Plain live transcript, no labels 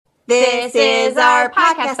This is our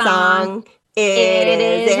podcast song. It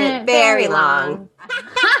isn't very long.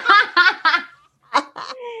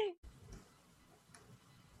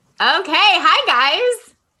 Okay, hi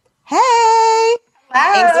guys. Hey.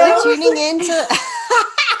 Hello. Thanks for tuning in to...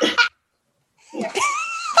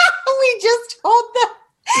 We just told the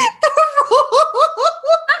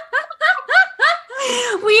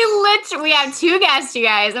We have two guests, you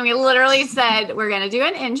guys, and we literally said we're gonna do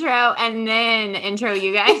an intro and then intro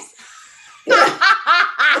you guys.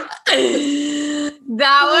 That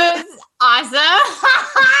was awesome.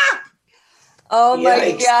 Oh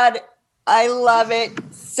my God. I love it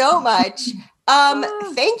so much.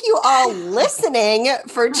 Thank you all listening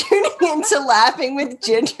for tuning into Laughing with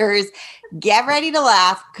Gingers. Get ready to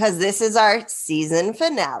laugh because this is our season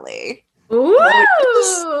finale. Ooh.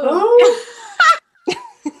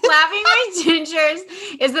 Laughing with Gingers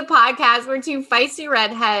is the podcast where two feisty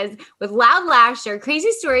redheads with loud laughs share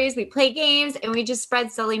crazy stories. We play games and we just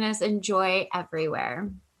spread silliness and joy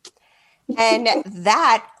everywhere. And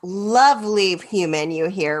that lovely human you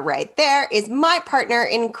hear right there is my partner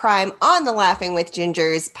in crime on the Laughing with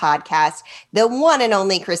Gingers podcast, the one and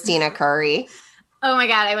only Kristina Curry. Oh my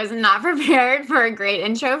God, I was not prepared for a great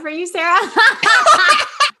intro for you, Sarah.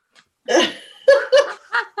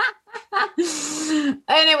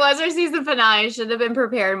 And it was our season finale. I should have been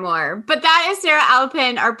prepared more. But that is Sarah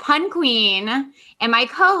Alpin, our pun queen, and my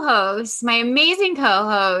co-host, my amazing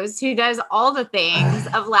co-host who does all the things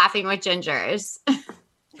of Laughing with Gingers.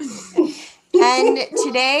 And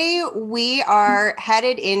today we are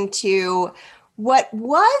headed into what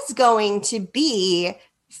was going to be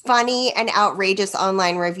funny and outrageous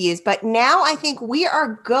online reviews. But now I think we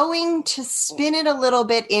are going to spin it a little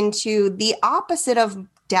bit into the opposite of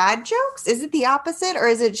dad jokes. Is it the opposite or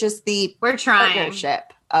is it just the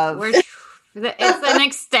partnership of? It's an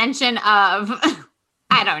extension of,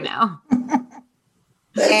 I don't know.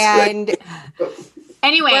 And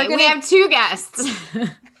anyway, we have two guests.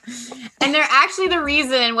 And they're actually the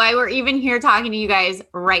reason why we're even here talking to you guys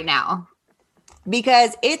right now.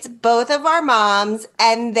 Because it's both of our moms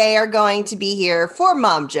and they are going to be here for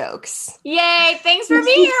mom jokes. Yay. Thanks for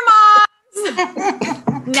being here, moms.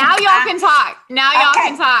 Now y'all can talk.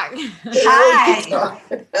 Can talk. Hi.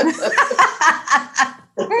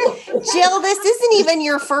 Jill, this isn't even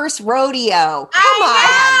your first rodeo. Come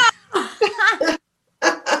on.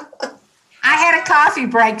 I had a coffee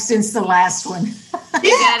break since the last one. You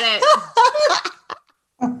get it.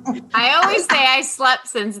 I always say I slept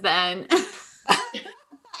since then.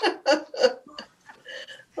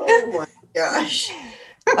 Oh my gosh.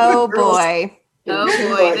 Oh boy. Oh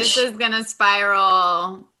boy, this is going to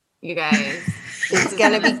spiral, you guys. It's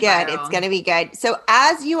going to be good. It's going to be good. So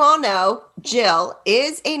as you all know, Jill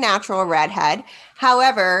is a natural redhead.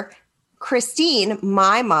 However, Christine,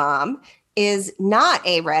 my mom, is not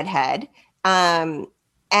a redhead. And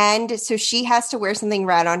so she has to wear something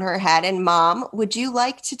red on her head. And Mom, would you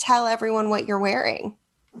like to tell everyone what you're wearing?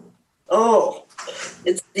 Oh,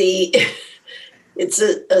 it's a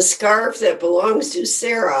scarf that belongs to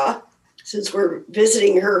Sara. Since we're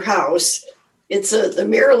visiting her house, it's the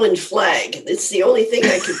Maryland flag. It's the only thing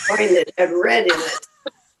I could find that had red in it.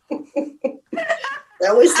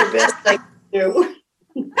 That was the best I could do.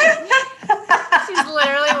 She's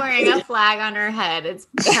literally wearing a flag on her head. It's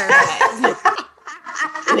perfect.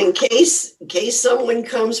 And in case someone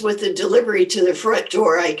comes with a delivery to the front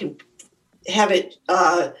door, I can have it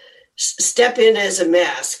step in as a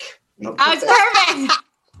mask. Oh, it's perfect.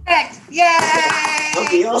 Yay! I'll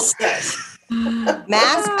be all set.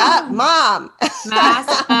 Mask up, Mom.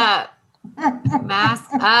 Mask up. Mask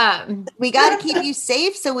up. We got to keep you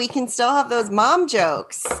safe so we can still have those mom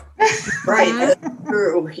jokes. Right. That's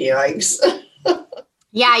true. Yikes.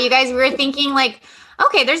 Yeah, you guys, we were thinking like,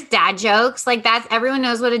 okay, there's dad jokes. Like everyone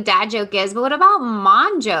knows what a dad joke is, but what about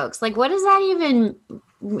mom jokes? Like, what does that even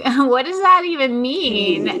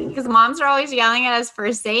mean? Because moms are always yelling at us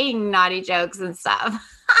for saying naughty jokes and stuff.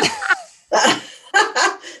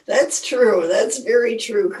 That's true. That's very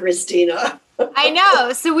true, Kristina. I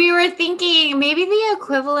know. So we were thinking maybe the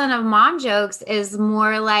equivalent of mom jokes is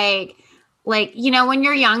more like, you know, when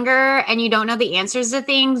you're younger and you don't know the answers to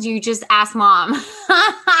things, you just ask mom.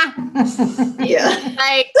 Yeah.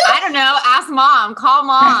 Like, I don't know, ask mom, call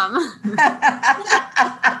mom.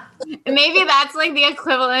 Maybe that's like the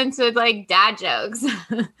equivalent to like dad jokes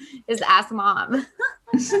is ask mom.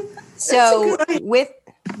 So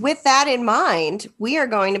with that in mind, we are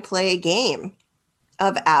going to play a game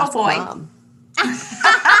of Ask Mom.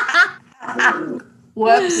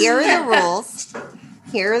 Whoops. Here are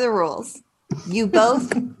the rules. You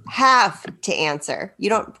both have to answer. You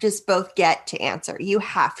don't just both get to answer. You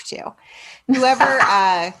have to. Whoever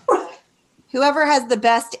has the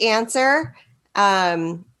best answer,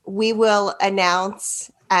 we will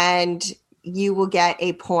announce, and you will get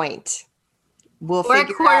a point. We'll Or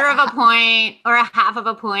a quarter of a point, or a half of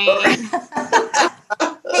a point. Hey,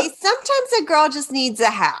 sometimes a girl just needs a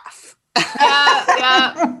half.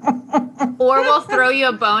 Yeah. Or we'll throw you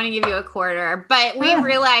a bone and give you a quarter. But we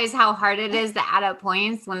realize how hard it is to add up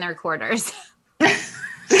points when they're quarters.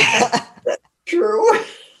 True.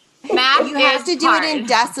 Math You have to do hard. it in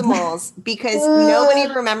decimals because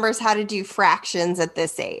nobody remembers how to do fractions at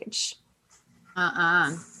this age.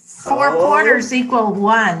 4 quarters equal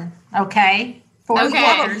 1. Okay. 4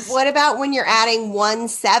 Okay. quarters. What about when you're adding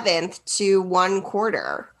 1/7 to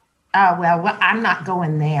 1/4? Oh, well, I'm not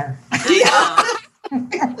going there. Yeah. I'm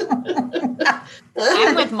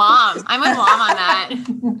with mom. I'm with mom on that.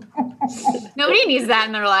 Nobody needs that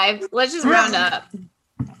in their life. Let's just round up.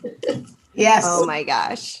 Yes. Oh my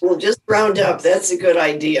gosh. We'll just round up. That's a good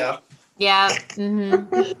idea. Yeah.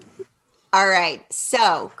 Mm-hmm. All right.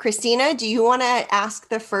 So, Kristina, do you want to ask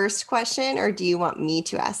the first question or do you want me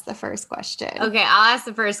to ask the first question? Okay, I'll ask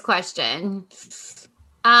the first question.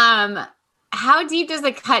 How deep does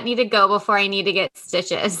the cut need to go before I need to get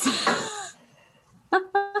stitches?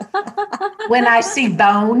 When I see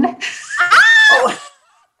bone. Oh.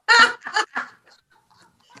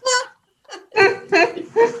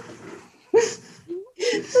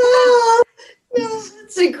 Oh, no,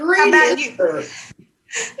 that's a great How about you? answer.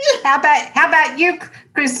 How about you,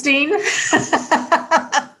 Christine?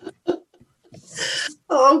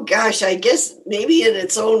 Oh gosh, I guess maybe in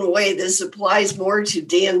its own way this applies more to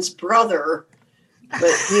Dan's brother. But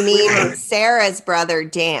You mean Sarah's brother,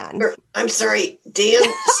 Dan? I'm sorry, Dan,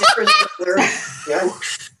 Sarah's brother. Yeah.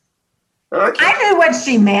 Okay. I knew what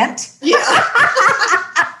she meant. Yeah.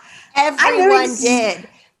 Everyone did.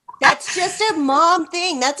 That's just a mom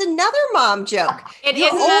thing. That's another mom joke. It You're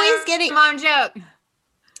is always a getting. mom joke.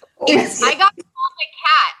 It's- I got called the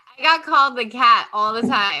cat. I got called the cat all the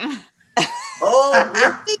time. Oh,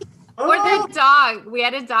 really? Or Oh, the dog. We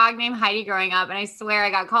had a dog named Heidi growing up, and I swear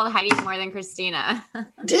I got called Heidi more than Kristina.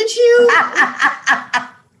 did you?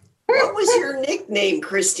 What was your nickname,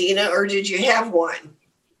 Kristina, or did you have one?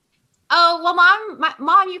 Oh, well,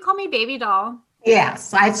 mom, you call me baby doll.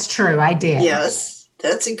 Yes, that's true. I did. Yes,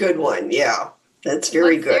 that's a good one. Yeah, that's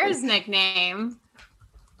very What's good. Sarah's nickname?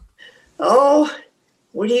 Oh,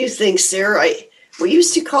 what do you think, Sarah? We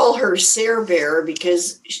used to call her Sarah Bear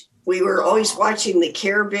because we were always watching the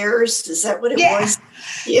Care Bears. Is that what it Yeah. was?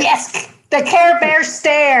 Yeah. Yes, the Care Bear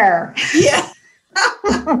stare. Yeah.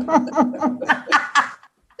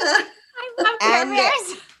 I love Care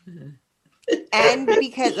Bears. And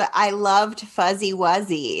because I loved Fuzzy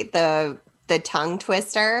Wuzzy, the tongue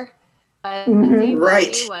twister. Fuzzy Mhm.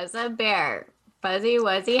 Right. Wuzzy was a bear. Fuzzy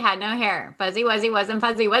Wuzzy had no hair. Fuzzy Wuzzy wasn't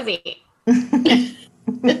Fuzzy Wuzzy.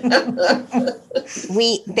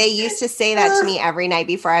 They used to say that to me every night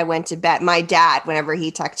before I went to bed. My dad, whenever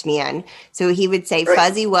he tucked me in. So he would say Right.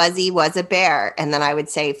 Fuzzy Wuzzy was a bear. And then I would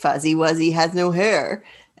say Fuzzy Wuzzy has no hair.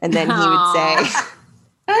 And then he would say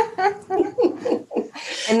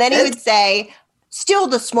and then he would say, still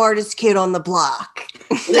the smartest kid on the block.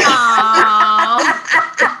 Aww.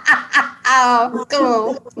 Oh,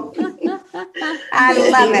 cool. I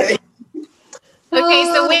love it. Okay,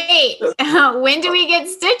 so wait. When do we get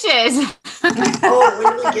stitches? Oh,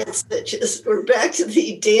 when we get stitches, we're back to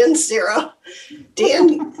the Dan, Sarah.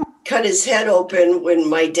 Dan cut his head open when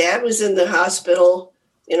my dad was in the hospital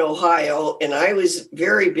in Ohio, and I was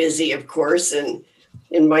very busy, of course, and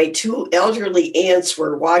my two elderly aunts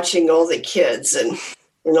were watching all the kids, and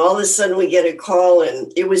all of a sudden we get a call,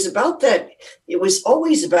 and it was about that. It was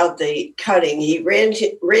always about the cutting. He ran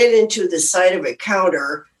into the side of a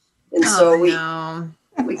counter, and so we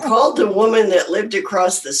called the woman that lived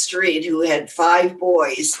across the street who had 5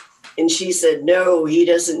 boys, and she said, no, he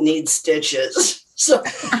doesn't need stitches. So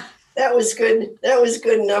that was good. That was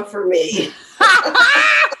good enough for me.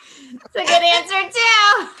 It's a good answer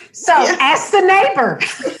too. So Yeah. ask the neighbor.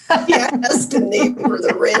 Yes, the neighbor,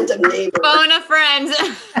 the random neighbor. Phone a friend.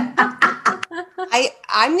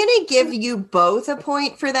 I'm gonna give you both a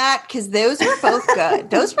point for that because those were both good.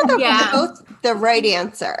 Those were Yeah. both the right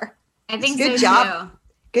answer. I think Good so job.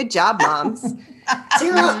 Good job, moms.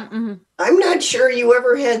 Sarah, too. I'm not sure you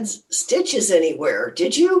ever had stitches anywhere.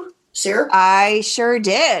 Did you, Sarah? I sure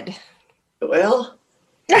did. Well,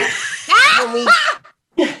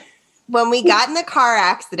 When we got in the car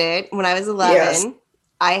accident when I was 11, Yes.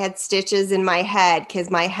 I had stitches in my head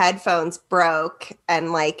because my headphones broke.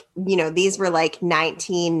 And like, these were like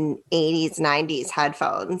 1980s, 90s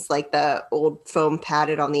headphones, like the old foam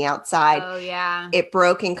padded on the outside. Oh, yeah. It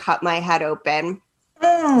broke and cut my head open.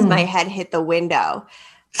 My head hit the window.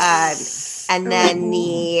 And then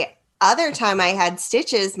the other time I had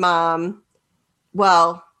stitches, Mom,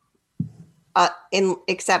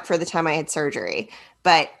 except for the time I had surgery,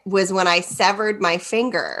 but was when I severed my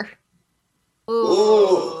finger.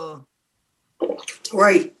 Ooh.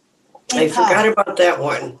 Right. I forgot about that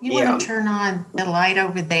one. You want to turn on the light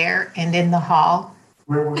over there and in the hall?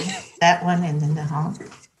 That one and in the hall.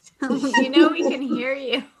 We can hear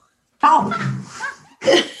you. Oh.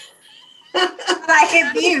 I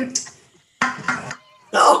hit mute.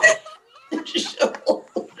 Oh.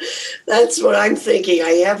 That's what I'm thinking.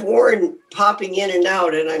 I have Warren popping in and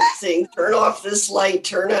out, and I'm saying, turn off this light,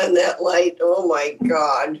 turn on that light. Oh, my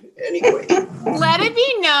God. Anyway. Let it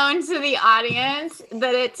be known to the audience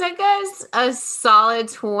that it took us a solid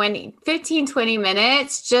 15, 20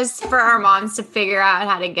 minutes just for our moms to figure out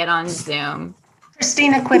how to get on Zoom.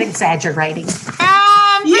 Kristina, quit exaggerating. Pretty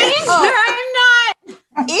sure I'm not.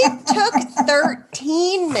 It took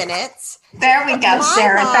 13 minutes. There we go,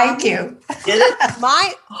 Sarah. Thank you. Did it?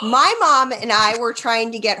 My mom and I were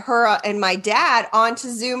trying to get her and my dad onto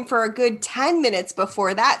Zoom for a good 10 minutes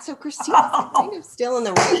before that. So Kristina's kind of still in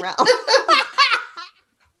the right realm.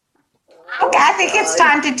 Okay, I think it's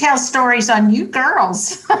time to tell stories on you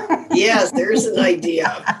girls. Yes, there's an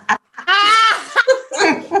idea.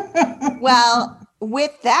 Well,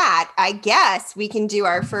 with that, I guess we can do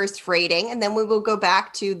our first rating, and then we will go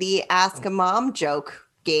back to the Ask a Mom joke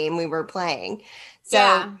game we were playing.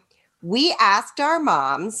 So we asked our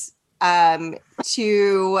moms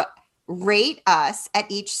to rate us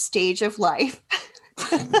at each stage of life.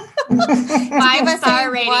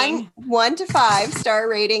 5-star rating. 1 to 5-star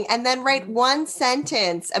rating, and then write one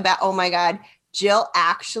sentence about, oh my God, Jill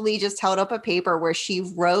actually just held up a paper where she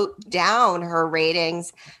wrote down her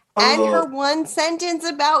ratings and her one sentence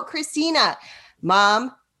about Kristina.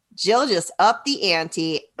 Mom, Jill just upped the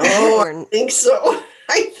ante. I think so.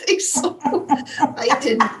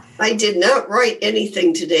 I did not write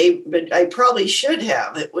anything today, but I probably should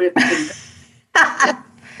have. It would have been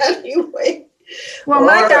anyway. Well,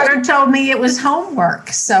 my daughter told me it was homework,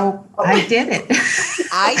 so I did it.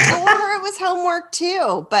 I told her it was homework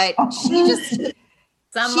too, but she just...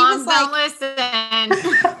 Some moms don't listen.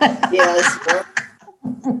 Yes.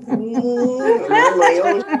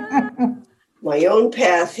 My own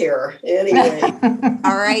path here. Anyway.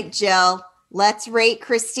 All right, Jill. Let's rate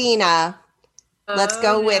Kristina.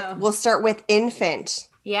 We'll start with infant.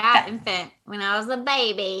 Yeah, infant. When I was a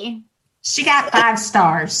baby. She got 5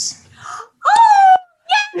 stars. Oh,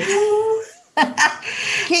 yes!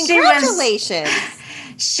 Congratulations.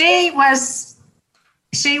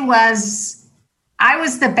 I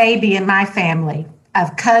was the baby in my family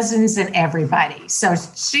of cousins and everybody. So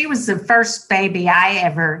she was the first baby I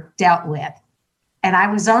ever dealt with. And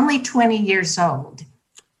I was only 20 years old.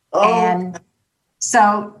 Oh. And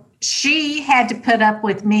so she had to put up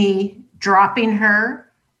with me dropping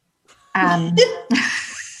her,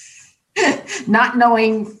 not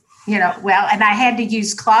knowing, and I had to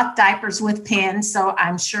use cloth diapers with pins. So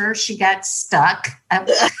I'm sure she got stuck.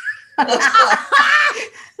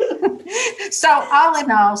 So all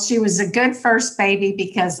in all, she was a good first baby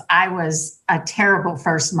because I was a terrible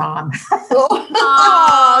first mom.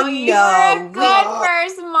 Oh, you were a good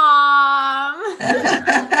first mom.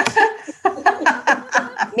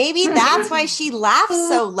 Maybe that's why she laughs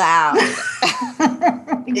so loud.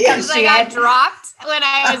 Because I got dropped when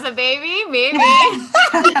I was a baby, maybe.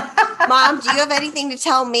 Mom, do you have anything to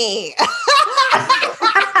tell me?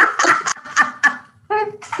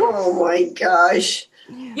 Oh my gosh.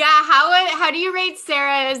 Yeah, how do you rate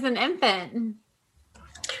Sara as an infant?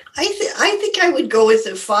 I think I would go with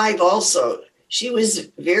a 5 also. She was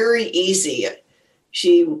very easy.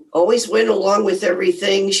 She always went along with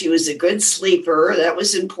everything. She was a good sleeper. That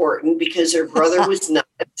was important because her brother was not.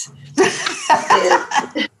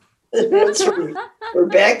 We're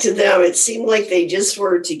back to them. It seemed like they just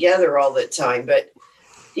were together all the time. But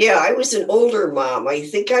yeah, I was an older mom. I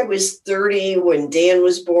think I was 30 when Dan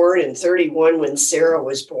was born and 31 when Sara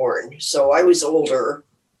was born. So I was older.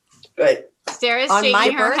 But Sarah's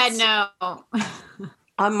shaking her head no.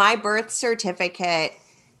 On my birth certificate,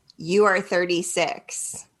 you are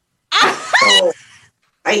 36. Oh,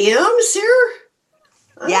 I am, Sara?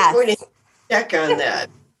 Yes. I'm going to check on that.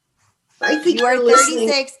 I think you are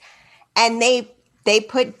 36, and they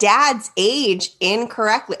put Dad's age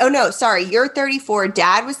incorrectly. Oh, no, sorry. You're 34.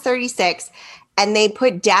 Dad was 36, and they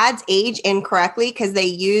put dad's age incorrectly because they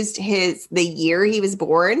used the year he was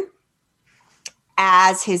born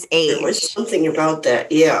as his age. There was something about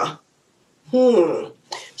that. Yeah.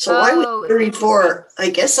 So I was 34. I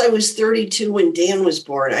guess I was 32 when Dan was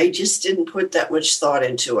born. I just didn't put that much thought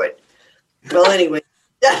into it. Well, anyway.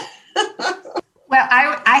 Well,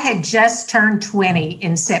 I had just turned 20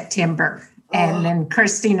 in September, and then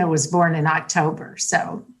Kristina was born in October.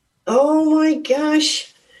 So. Oh my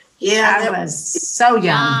gosh. Yeah. I was so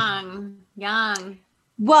young.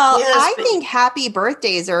 Well, Yes, I think happy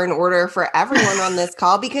birthdays are in order for everyone on this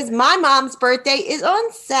call because my mom's birthday is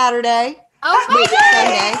on Saturday. Oh,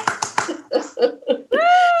 Sunday.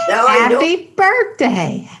 Now Happy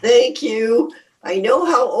birthday. Thank you. I know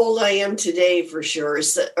how old I am today for sure,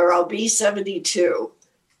 or I'll be 72.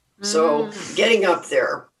 So getting up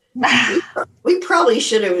there. We probably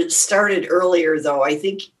should have started earlier, though. I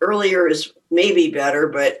think earlier is maybe better,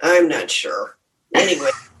 but I'm not sure. Anyway.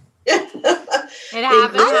 It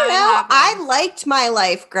happens. I don't know. I liked my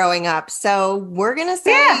life growing up. So we're going to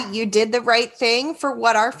say you did the right thing for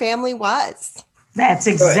what our family was. That's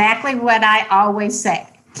exactly what I always say.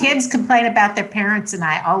 Kids complain about their parents, and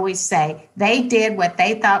I always say they did what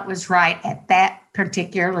they thought was right at that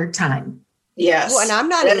particular time. Yes. Well, and I'm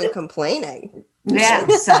not even complaining. Yeah.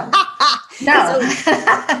 So, no.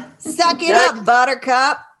 Suck it up,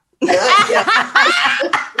 Buttercup. You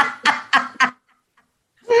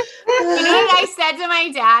know what I said to my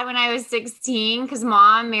dad when I was 16? Because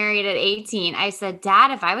mom married at 18. I said,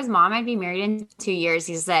 Dad, if I was mom, I'd be married in 2 years.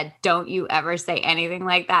 He said, don't you ever say anything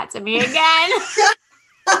like that to me again.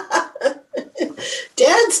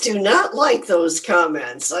 Dads do not like those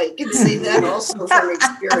comments. I can see that also from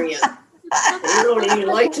experience. They don't even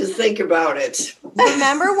like to think about it.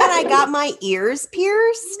 Remember when I got my ears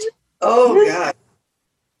pierced? Oh, God.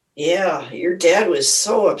 Yeah, your dad was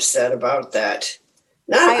so upset about that.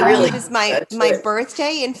 Not really. It was my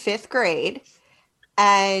birthday in 5th grade,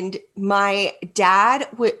 and my dad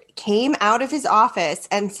came out of his office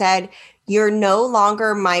and said, "You're no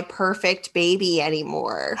longer my perfect baby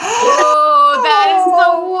anymore." Oh, that is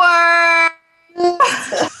the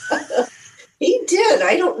worst. He did.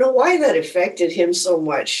 I don't know why that affected him so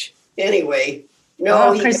much. Anyway,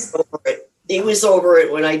 no, he was over it. He was over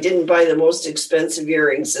it when I didn't buy the most expensive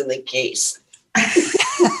earrings in the case.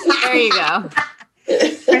 There you go.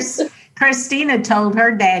 Kristina told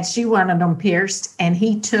her dad she wanted them pierced, and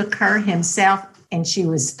he took her himself, and she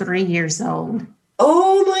was 3 years old.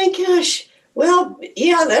 Oh my gosh! Well,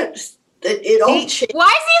 yeah, that it all changed. Why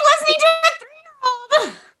is he listening to a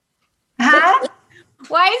 3-year-old? Huh?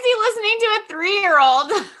 Why is he listening to a 3-year-old?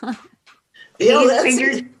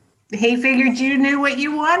 He figured you knew what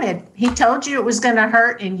you wanted. He told you it was going to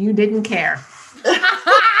hurt, and you didn't care.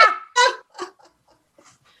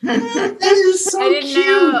 That is so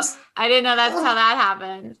cute. I didn't know that's how that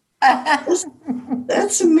happened.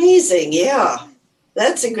 That's amazing. Yeah,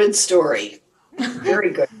 that's a good story. Very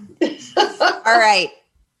good. All right,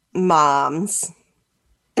 moms.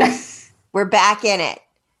 We're back in it.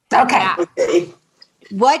 Okay. Yeah. Okay.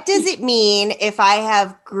 What does it mean if I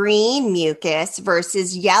have green mucus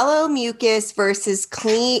versus yellow mucus versus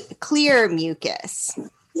clear mucus?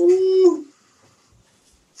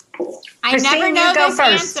 I Christine, never you know go this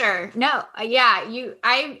first. answer. No, I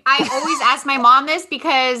always ask my mom this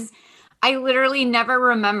because I literally never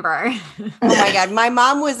remember. Oh my God, my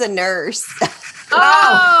mom was a nurse.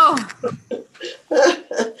 Oh,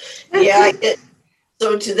 Yeah.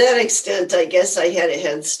 So to that extent, I guess I had a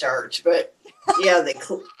head start. But yeah,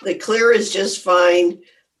 the clear is just fine.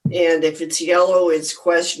 And if it's yellow, it's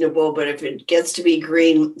questionable. But if it gets to be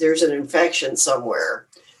green, there's an infection somewhere.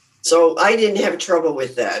 So I didn't have trouble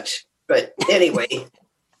with that. But anyway,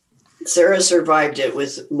 Sara survived it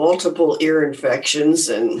with multiple ear infections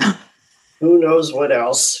and who knows what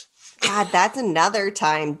else. God, that's another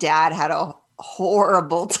time Dad had a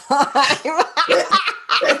horrible time.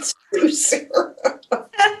 That's true, Sara.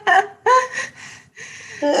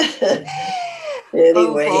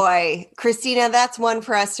 Anyway. Oh boy. Kristina, that's one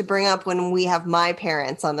for us to bring up when we have my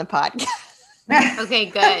parents on the podcast. okay,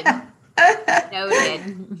 good.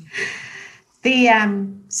 Noted.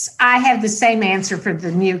 I have the same answer for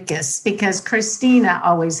the mucus because Kristina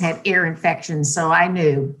always had ear infections, so I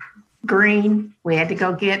knew green. We had to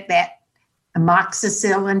go get that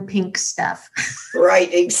amoxicillin pink stuff.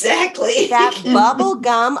 Right, exactly. That bubble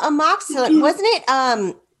gum amoxicillin, wasn't it?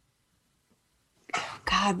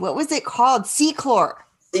 God, what was it called? Seclor.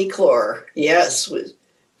 Seclor, yes.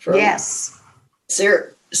 Yes.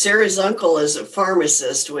 Sarah's uncle is a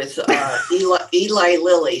pharmacist with Eli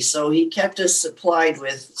Lilly, so he kept us supplied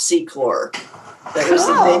with Seclor. That was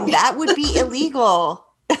the baby. That would be illegal.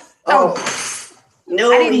 Oh,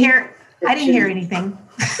 no. I didn't hear anything.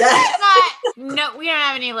 No, we don't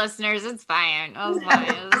have any listeners. It's fine. It's fine.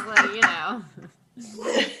 It's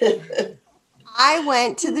like, I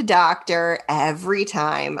went to the doctor every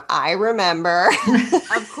time. I remember.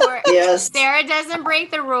 Of course. Yes. Sarah doesn't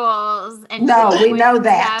break the rules. And No, she we would know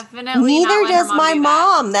that. Definitely Neither not let her does my do that.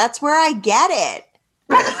 mom. That's where I get it.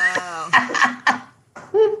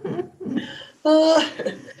 Oh.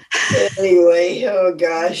 Anyway, oh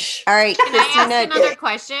gosh. All right, Can I Kristina. ask another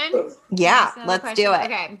question? Yeah, Can I ask another let's question? do it.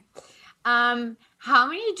 Okay. How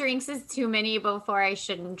many drinks is too many before I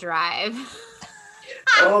shouldn't drive?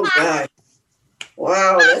 Oh gosh.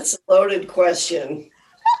 Wow, that's a loaded question.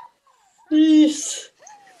 Jeez.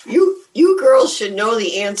 You girls should know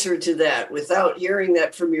the answer to that without hearing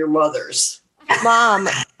that from your mothers. Mom,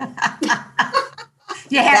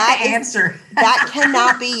 You have to answer. that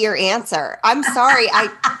cannot be your answer. I'm sorry.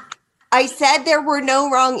 I said there were no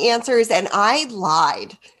wrong answers and I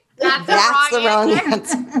lied. That's That's the wrong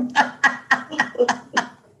answer. answer.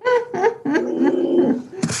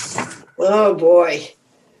 Oh boy.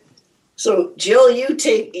 So Jill, you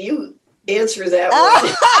answer that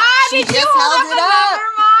one. She Did just you hold held it up.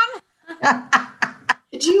 a number, Mom?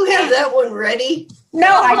 Did you have that one ready? No,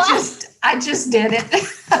 I just did it.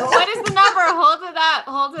 What is the number? Hold it up.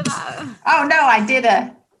 Hold it up. Oh no, I did a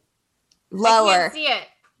I Lower. can't see it.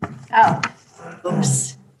 oh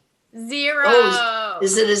Oops. 0. Oh,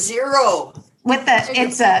 is it a 0? with the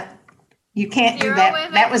it's a you can't do 0 that.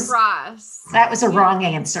 with That a was cross. a wrong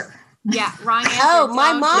answer. Yeah, wrong answer. Oh,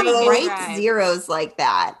 my Don't mom drink and writes drive. zeros like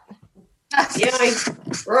that. Yeah,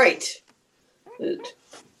 right.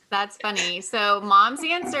 That's funny. So mom's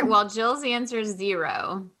answer, well, Jill's answer is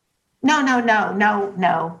 0. No.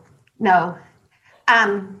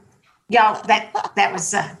 Y'all, that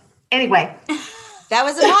was anyway. That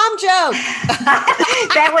was a mom joke.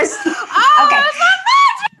 That was okay.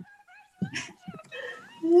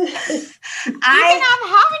 You can have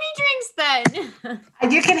how many drinks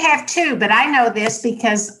then? You can have 2, but I know this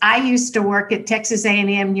because I used to work at Texas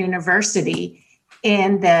A&M University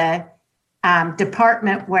in the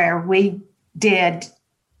department where we did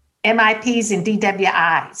MIPs and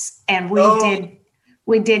DWIs, and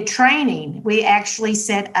we did training. We actually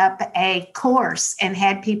set up a course and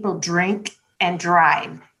had people drink and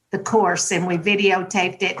drive the course, and we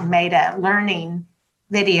videotaped it and made a learning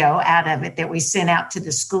video out of it that we sent out to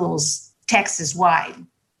the schools Texas wide.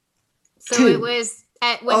 So 2. it was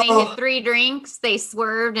when they hit 3 drinks, they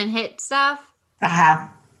swerved and hit stuff.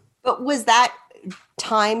 But was that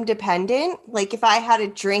time dependent? Like if I had a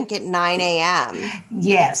drink at 9 a.m.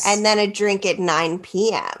 Yes. and then a drink at 9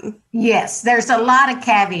 p.m. Yes, there's a lot of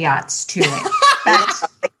caveats to it.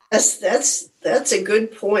 That's a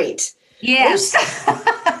good point. Yes.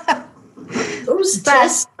 Those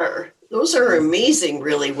tests those are amazing,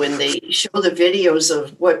 really, when they show the videos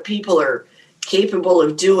of what people are capable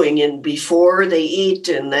of doing and before they eat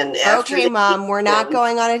and then after. Okay, Mom, we're not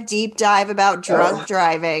going on a deep dive about drunk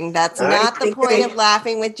driving. That's not the point of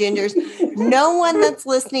Laughing with Gingers. No one that's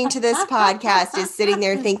listening to this podcast is sitting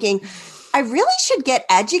there thinking, I really should get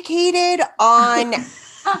educated on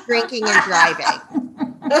drinking and driving.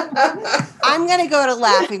 I'm going to go to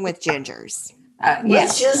Laughing with Gingers.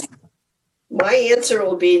 Yes. My answer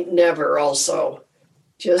will be never also.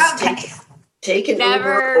 Just take an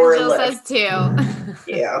Never, Uber or a Jill Lyft. says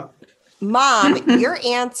 2. Yeah. Mom, your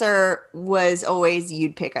answer was always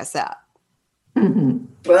you'd pick us up. Mm-hmm.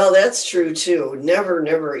 Well, that's true too.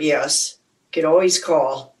 Never, yes. Could always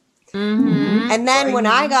call. Mm-hmm. And then when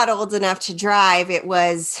I got old enough to drive, it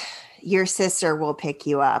was your sister will pick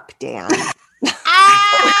you up, Dan.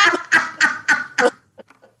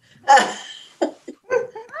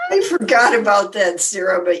 I forgot about that,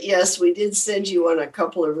 Sarah, but yes, we did send you on a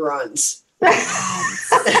couple of runs.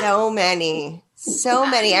 So many.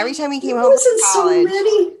 Every time he came home Wasn't from so college,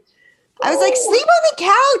 many. I was like, sleep on the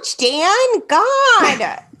couch, Dan.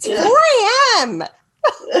 God, it's 4 a.m.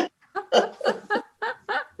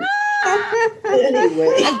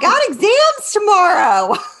 Anyway. I've got exams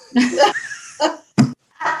tomorrow.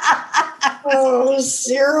 Oh,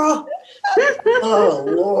 Sarah. Oh,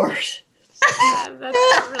 Lord. That's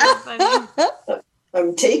really funny.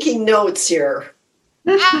 I'm taking notes here.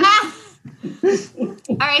 All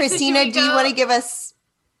right, Kristina, do you want to give us?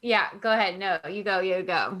 Yeah, go ahead. No, you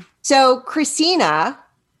go. So, Kristina,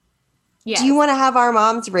 Yes. do you want to have our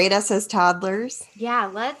moms rate us as toddlers? Yeah,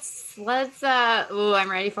 let's I'm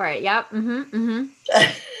ready for it. Yep. All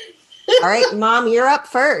right, Mom, you're up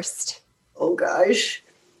first. Oh, gosh.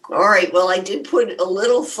 All right. Well, I did put a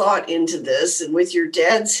little thought into this, and with your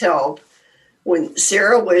dad's help, when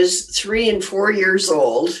Sara was 3 and 4 years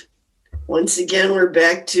old. Once again, we're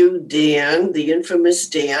back to Dan, the infamous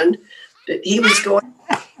Dan. He was going.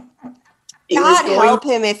 God help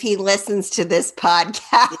him if he listens to this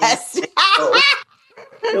podcast. Yeah,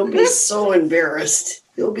 he'll be so embarrassed.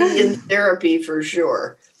 He'll be in therapy for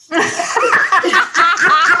sure.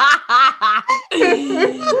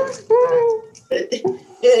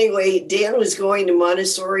 Anyway, Dan was going to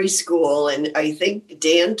Montessori school, and I think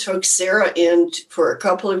Dan took Sara in for a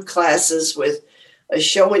couple of classes with a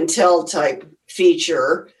show and tell type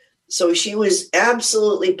feature. So she was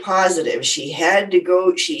absolutely positive she had to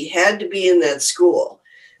go, she had to be in that school.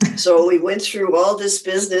 So we went through all this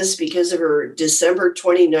business because of her December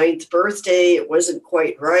 29th birthday. It wasn't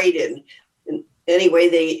quite right. And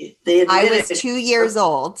anyway, they I was 2 years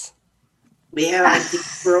old. Yeah, I think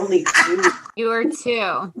we're only 2. You were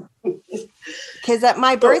 2. Because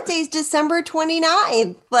my birthday's December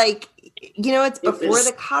 29th. Like, it's before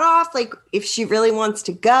the cutoff. Like, if she really wants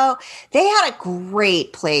to go. They had a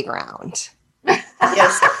great playground.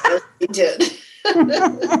 Yes, they did.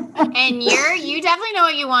 And you definitely know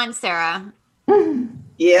what you want, Sara.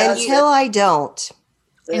 Yeah. Until I don't.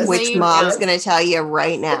 Until which Mom's going to tell you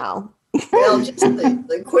right now. Well, just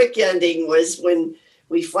the quick ending was when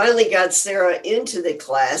we finally got Sara into the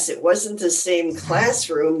class. It wasn't the same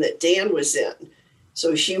classroom that Dan was in.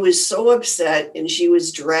 So she was so upset, and she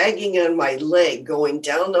was dragging on my leg going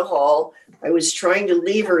down the hall. I was trying to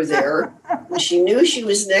leave her there. And she knew she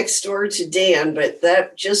was next door to Dan, but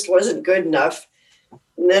that just wasn't good enough.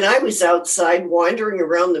 And then I was outside wandering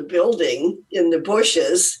around the building in the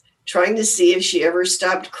bushes, trying to see if she ever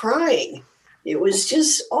stopped crying. It was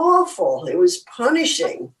just awful. It was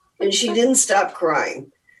punishing. And she didn't stop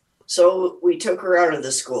crying. So we took her out of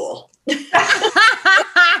the school.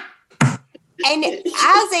 And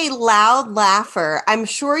as a loud laugher, I'm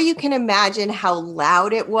sure you can imagine how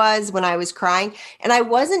loud it was when I was crying. And I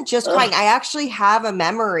wasn't just crying. I actually have a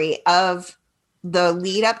memory of the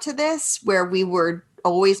lead up to this where we were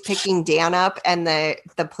always picking Dan up, and the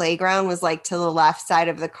playground was like to the left side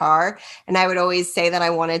of the car. And I would always say that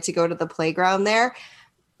I wanted to go to the playground there.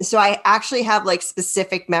 So I actually have like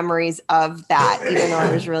specific memories of that, even though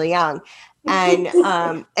I was really young. And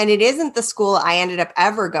it isn't the school I ended up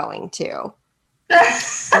ever going to.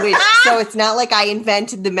 So it's not like I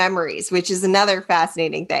invented the memories, which is another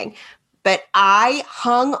fascinating thing. But I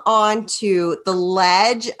hung on to the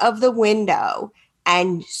ledge of the window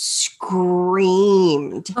and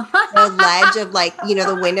screamed. The ledge of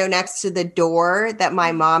the window next to the door that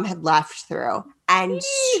my mom had left through, and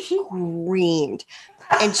screamed.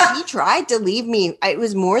 And she tried to leave me. It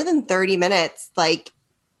was more than 30 minutes.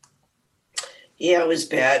 Yeah, it was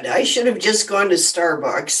bad. I should have just gone to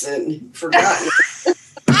Starbucks and forgotten.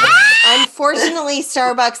 Unfortunately,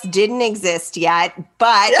 Starbucks didn't exist yet,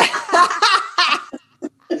 but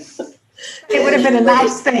it would have been a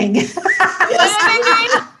nice thing.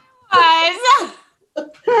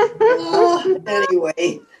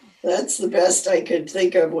 Anyway, that's the best I could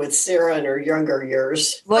think of with Sara in her younger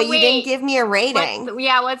years. Well, you didn't give me a rating.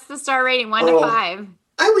 What's the star rating? 1 to 5?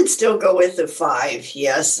 I would still go with a 5.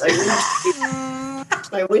 Yes,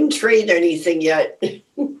 I wouldn't trade anything yet.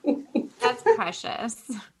 That's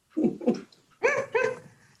precious.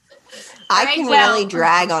 I can really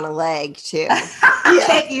drag on a leg too.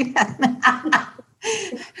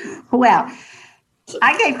 Well,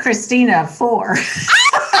 I gave Kristina a 4.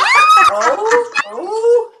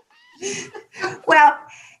 Well,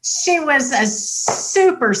 she was a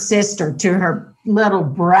super sister to her little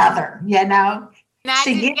brother, That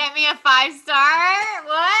didn't get me a 5-star?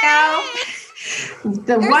 What? No.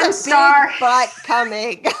 There's 1 star. Big butt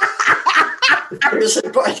coming. There's a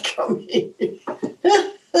butt coming.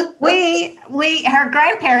 Her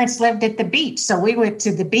grandparents lived at the beach, so we went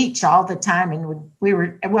to the beach all the time, and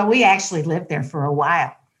we actually lived there for a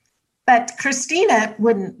while. But Kristina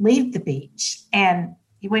wouldn't leave the beach, and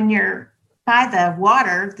when you're by the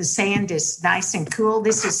water, the sand is nice and cool.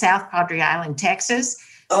 This is South Padre Island, Texas.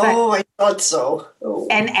 I thought so. Oh.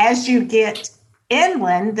 And as you get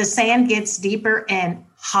inland, the sand gets deeper and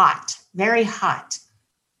hot, very hot.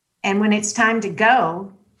 And when it's time to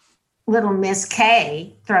go, little Miss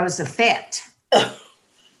Kay throws a fit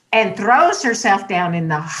and throws herself down in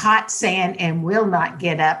the hot sand and will not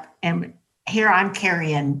get up. And here I'm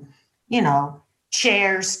carrying,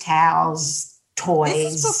 chairs, towels, toys.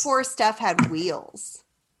 This is before stuff had wheels.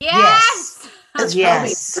 Yes.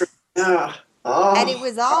 Yes. And it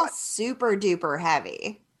was all super duper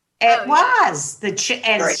heavy. It was.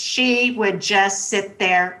 She would just sit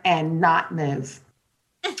there and not move.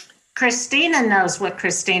 Kristina knows what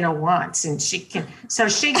Kristina wants, and she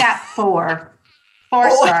got 4. 4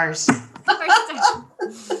 stars.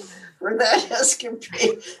 For that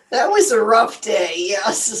escapade. That was a rough day,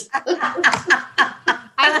 yes.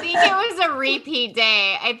 I think it was a repeat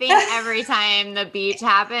day. I think every time the beach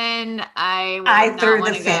happened, I would not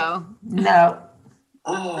want to go. No.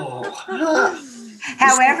 Oh.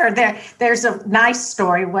 However, there's a nice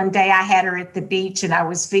story. One day I had her at the beach and I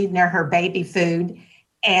was feeding her baby food.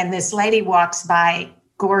 And this lady walks by,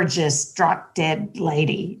 gorgeous, drop dead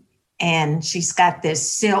lady. And she's got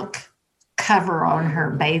this silk cover on her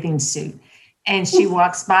bathing suit. And she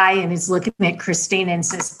walks by and is looking at Kristina and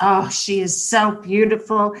says, "Oh, she is so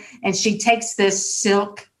beautiful." And she takes this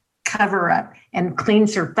silk cover up and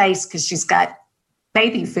cleans her face because she's got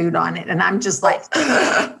baby food on it. And I'm just like,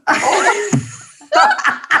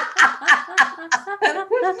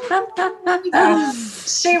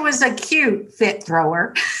 she was a cute fit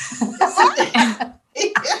thrower.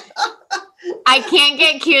 I can't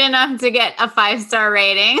get cute enough to get a 5-star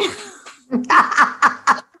rating.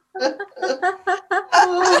 That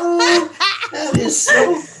is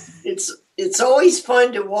so. It's always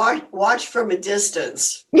fun to watch from a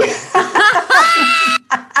distance.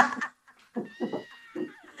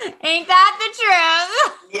 Ain't that the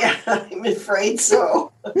truth? Yeah, I'm afraid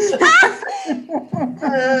so.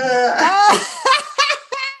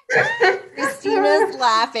 Christina's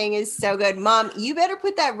laughing is so good. Mom, you better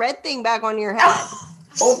put that red thing back on your head.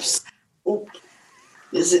 Oops.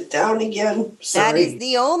 Is it down again? Sorry. That is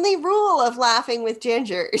the only rule of laughing with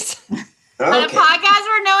gingers. Okay. On a podcast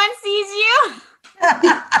where no one sees you?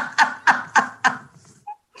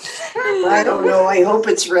 I don't know. I hope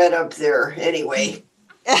it's red up there. Anyway.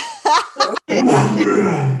 Okay.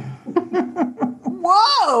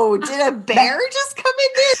 Whoa, did a bear just come in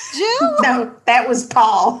there, Jill? No, that was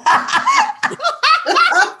Paul.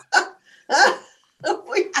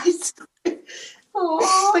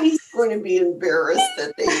 He's going to be embarrassed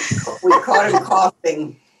that we caught him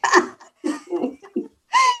coughing.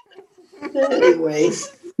 Anyway.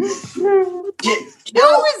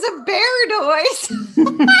 That was a bear noise.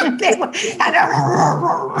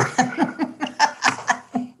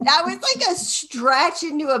 That was like a stretch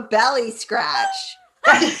into a belly scratch.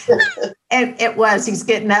 It was. He's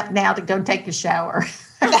getting up now to go take a shower.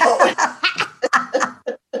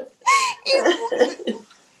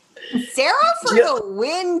 Sarah for the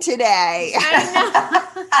win today.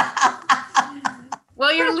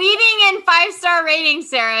 Well, you're leading in 5-star ratings,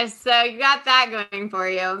 Sarah, so you got that going for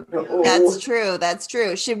you. That's true. That's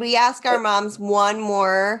true. Should we ask our moms one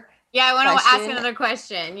more? Yeah, I want to ask another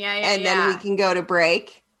question. Yeah, and then we can go to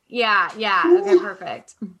break. Yeah. Okay,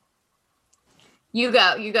 perfect. You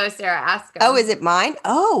go, Sarah. Ask them. Oh, is it mine?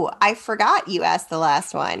 Oh, I forgot you asked the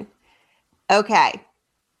last one. Okay.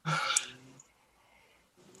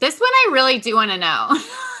 This one I really do want to know.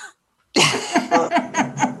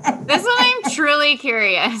 This one I'm truly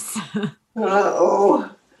curious. Uh-oh.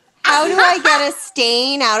 How do I get a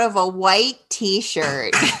stain out of a white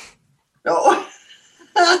t-shirt? Oh.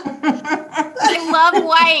 I love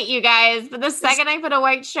white, you guys, but the second I put a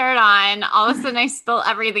white shirt on, all of a sudden I spill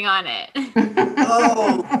everything on it.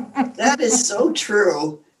 Oh, that is so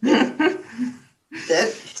true.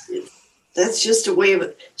 That's just a way of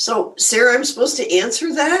it. So, Sarah, I'm supposed to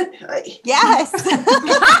answer that? Yes. That's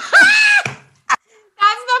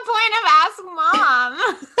the point of Ask Mom.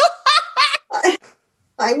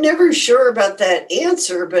 I'm never sure about that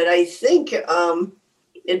answer, but I think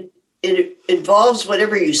it involves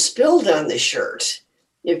whatever you spilled on the shirt.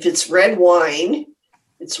 If it's red wine,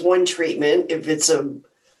 it's one treatment. If it's a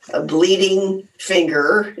bleeding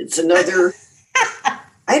finger, it's another.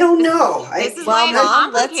 I don't know. This is why it's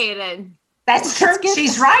complicated. That's true.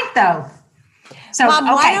 She's right, though. So, Mom,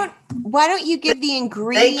 okay. why don't you give the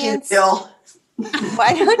ingredients? Thank you, Bill.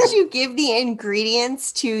 Why don't you give the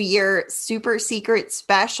ingredients to your super secret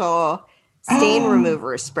special stain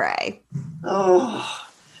remover spray? Oh,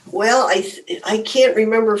 well, I can't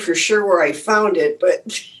remember for sure where I found it, but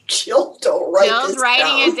Jill, don't write Jill's this writing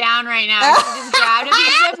down. it down right now. She just grabbed a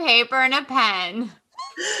piece of paper and a pen.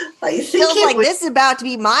 I think Feels like this is about to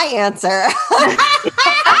be my answer.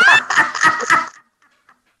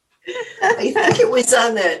 I think it was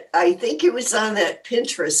on that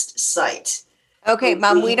Pinterest site. Okay,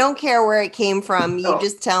 Mom, we don't care where it came from. You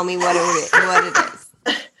just tell me what it is.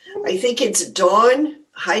 I think it's Dawn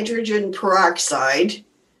hydrogen peroxide.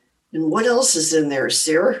 And what else is in there,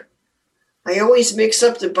 Sarah? I always mix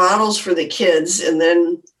up the bottles for the kids and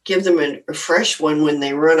then give them a fresh one when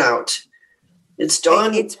they run out. It's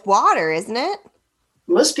Dawn. It's water, isn't it?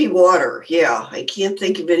 Must be water. Yeah. I can't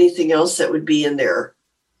think of anything else that would be in there.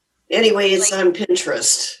 Anyway, it's on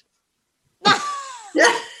Pinterest.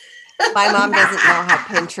 My mom doesn't know how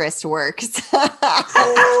Pinterest works.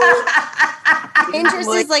 Oh,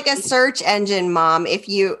 Pinterest is like a search engine, Mom. If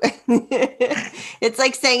you, it's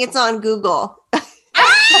like saying it's on Google. well,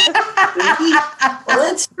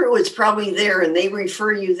 that's true. It's probably there, and they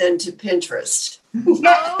refer you then to Pinterest.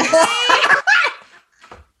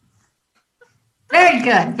 Very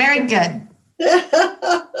good. Very good.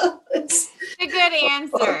 It's- A good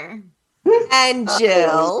answer. And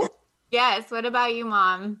Jill. Yes. What about you,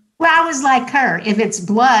 Mom? Well, I was like her. If it's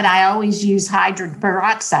blood, I always use hydrogen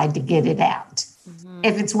peroxide to get it out.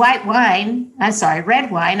 If it's red wine,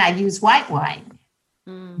 I use white wine.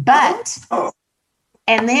 But, oh,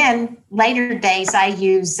 and then later days, I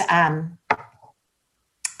use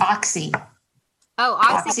Oxy, Oh,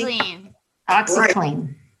 OxyClean.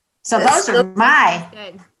 OxyClean. So That's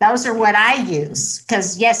those are what I use.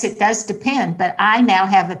 Because yes, it does depend, but I now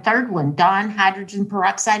have a third one, Dawn hydrogen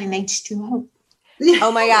peroxide and H2O.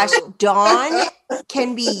 Oh my gosh. Dawn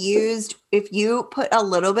can be used if you put a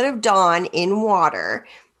little bit of Dawn in water.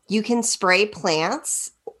 You can spray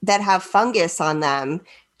plants that have fungus on them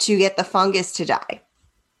to get the fungus to die.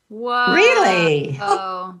 Whoa. Really?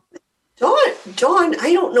 Oh. Dawn,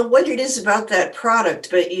 I don't know what it is about that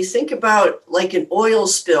product, but you think about like an oil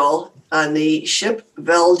spill on the ship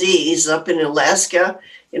Valdez up in Alaska,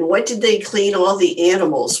 and what did they clean all the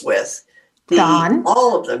animals with? Dawn.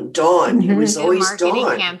 All of them, Dawn. It was Good always marketing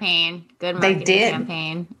Dawn. campaign. Good They marketing did.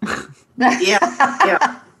 campaign. Yeah.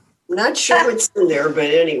 I'm not sure what's in there, but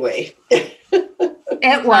anyway.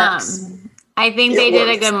 It works. I think It they did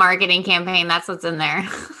a works. good marketing campaign. That's what's in there.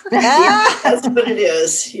 That's what it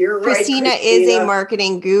is. You're right. Kristina is a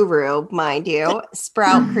marketing guru, mind you.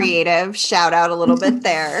 Sprout Creative. Shout out a little bit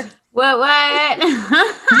there. What?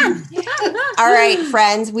 All right,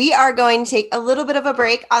 friends, we are going to take a little bit of a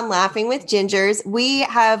break on Laughing with Gingers. We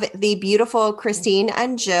have the beautiful Christine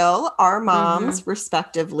and Jill, our moms,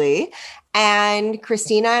 respectively. And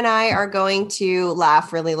Kristina and I are going to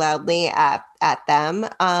laugh really loudly at them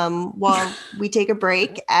while we take a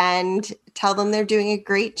break and tell them they're doing a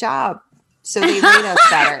great job so they rate us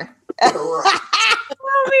better. We'll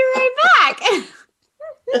be right back.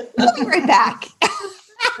 We'll be right back.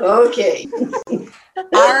 Okay. All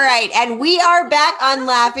right. And we are back on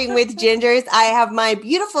Laughing with Gingers. I have my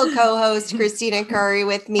beautiful co-host, Kristina Curry,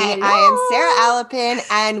 with me. Hello. I am Sara Alapin,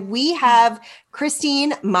 and we have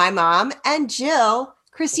Christine, my mom, and Jill,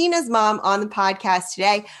 Christina's mom, on the podcast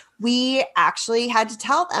today. We actually had to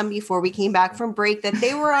tell them before we came back from break that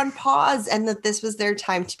they were on pause and that this was their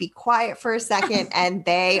time to be quiet for a second, and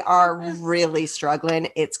they are really struggling.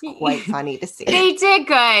 It's quite funny to see. They did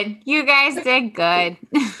good. You guys did good.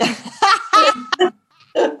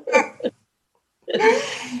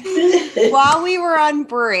 While we were on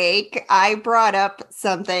break, I brought up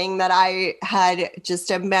something that I had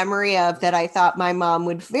just a memory of that I thought my mom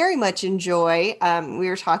would very much enjoy. We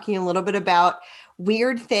were talking a little bit about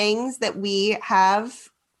weird things that we have,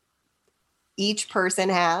 each person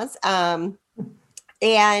has. And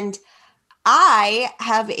I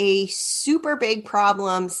have a super big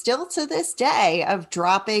problem still to this day of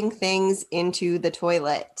dropping things into the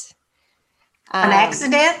toilet. An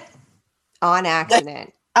accident? On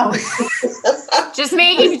accident. Oh, Just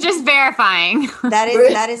verifying.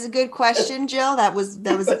 That is a good question, Jill. That was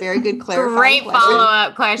a very good clarifying Great question.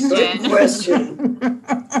 follow-up Good question. question.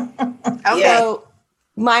 okay. So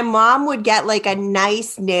my mom would get like a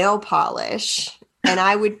nice nail polish, and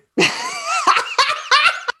I would.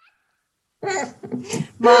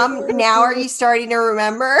 Mom, now are you starting to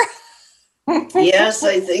remember? Yes,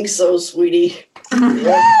 I think so, sweetie.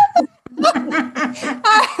 Yeah.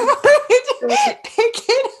 I would pick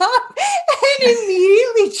it up and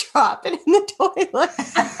immediately drop it in the toilet.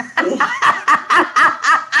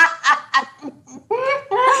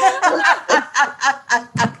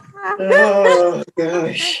 Oh,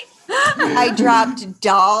 gosh. I dropped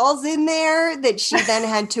dolls in there that she then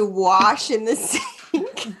had to wash in the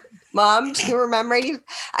sink. Mom, do you remember?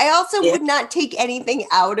 I also would not take anything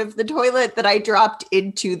out of the toilet that I dropped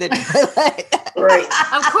into the toilet. Right.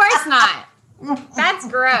 Of course not. That's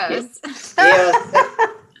gross. Yeah.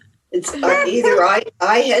 It's either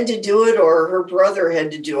I had to do it or her brother had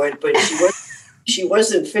to do it, but she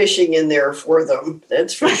wasn't fishing in there for them.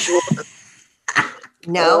 That's for sure.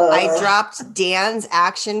 No, I dropped Dan's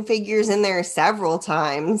action figures in there several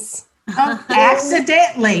times. Oh,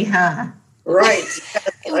 accidentally, huh? Right.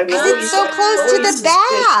 Because it's so close to the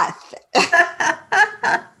bath.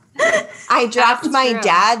 I dropped That's my true.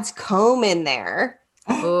 dad's comb in there.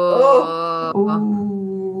 Oh.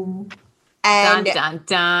 Ooh. And dun,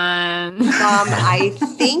 dun. I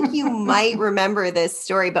think you might remember this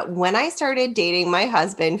story, but when I started dating my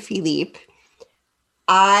husband, Philippe,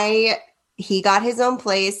 he got his own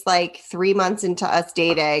place like 3 months into us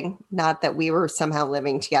dating. Not that we were somehow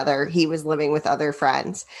living together. He was living with other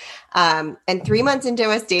friends. And 3 months into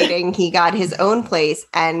us dating, he got his own place,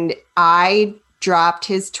 and I dropped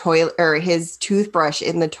his toilet or his toothbrush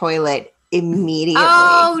in the toilet immediately.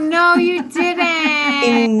 Oh, no, you didn't.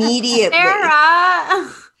 Immediately. Sarah.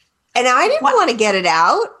 And I didn't want to get it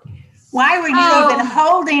out. Why were you even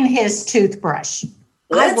holding his toothbrush?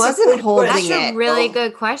 I wasn't holding That's it. a really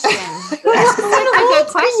good question. That's really good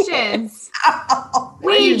questions.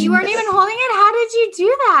 Wait, you weren't even holding it? How did you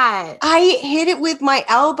do that? I hit it with my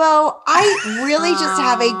elbow. I really just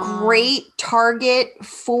have a great target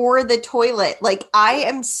for the toilet. Like, I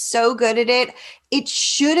am so good at it. It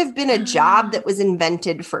should have been a job that was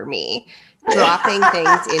invented for me, dropping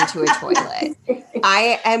things into a toilet.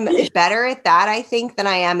 I am better at that, I think, than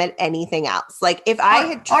I am at anything else. Like, if I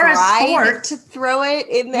had tried to throw it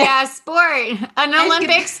in there. Yeah, sport. An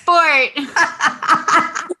Olympic sport.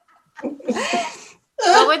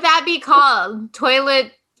 What would that be called?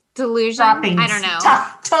 Toilet delusion? Droppings. I don't know.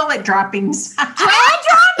 Toilet droppings. Toilet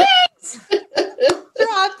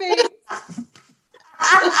droppings!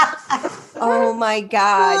 Oh my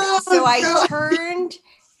God. So I turned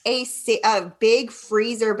a big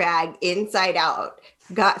freezer bag inside out,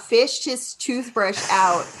 fished his toothbrush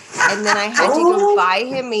out, and then I had to go buy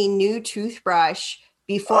him a new toothbrush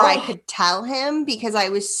before I could tell him because I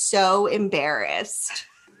was so embarrassed.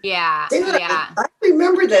 Yeah. I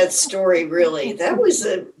remember that story, really. That was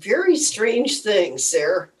a very strange thing,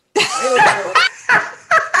 Sarah.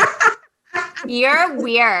 You're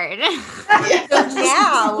weird. So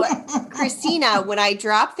now, Kristina, when I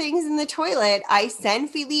drop things in the toilet, I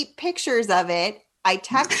send Philippe pictures of it. I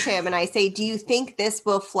text him and I say, do you think this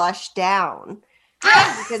will flush down?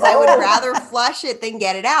 Because I would rather flush it than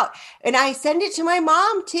get it out. And I send it to my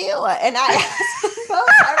mom too. And I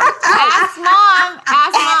ask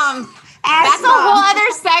mom. That's a whole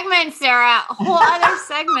other segment, Sarah. A whole other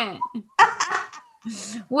segment.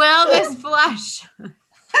 Will this flush?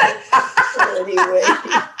 Anyway.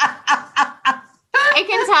 I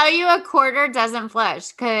can tell you a quarter doesn't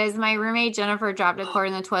flush because my roommate Jennifer dropped a quarter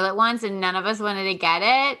in the toilet once and none of us wanted to get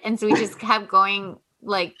it. And so we just kept going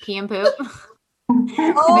like pee and poop.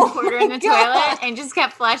 The quarter in the toilet and just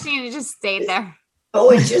kept flushing and it just stayed there. Oh,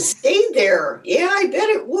 it just stayed there. Yeah, I bet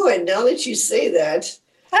it would now that you say that.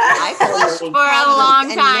 I flushed for a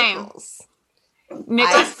long time.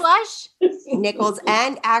 Nichols flush? Nichols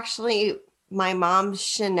and actually my mom's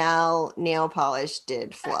Chanel nail polish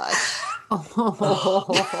did flush. I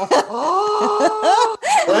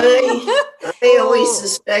always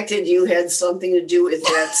suspected you had something to do with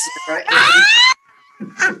that, Sarah.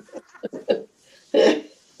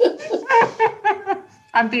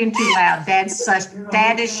 I'm being too loud. Dad is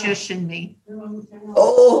shushing me.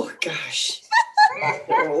 Oh, gosh.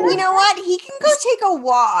 You know what? He can go take a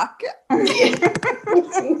walk. It's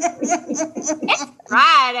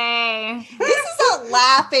Friday. This is a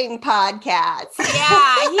laughing podcast.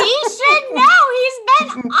 Yeah, he should know. He's been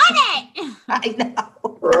on it. I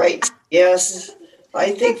know. Right. Yes.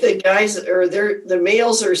 I think the guys the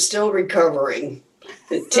males are still recovering.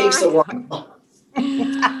 It takes a while.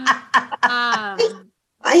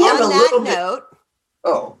 I have on a that little note.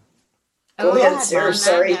 Oh. Go ahead, Sarah.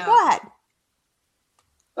 Sorry. Go ahead.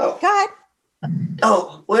 Oh. Go ahead.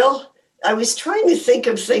 Oh, well, I was trying to think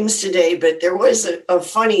of things today, but there was a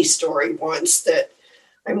funny story once that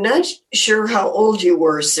I'm not sure how old you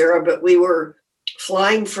were, Sarah, but we were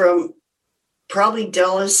flying from probably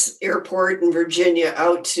Dulles Airport in Virginia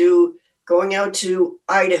going out to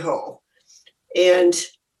Idaho. And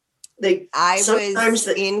I was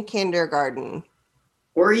in kindergarten.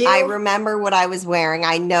 Were you? I remember what I was wearing.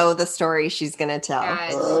 I know the story she's going to tell.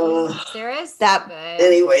 Sarah's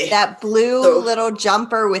anyway, that blue little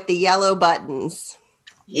jumper with the yellow buttons.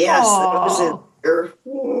 Yes, that was it.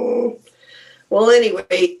 Well,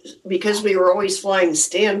 anyway, because we were always flying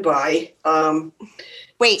standby.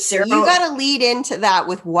 Wait, Sarah, you got to lead into that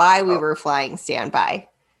with why we were flying standby.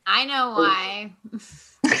 I know why.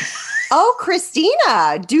 Oh,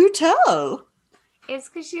 Kristina, do tell. It's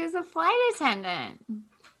because she was a flight attendant.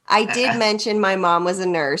 I did mention my mom was a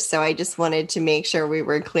nurse, so I just wanted to make sure we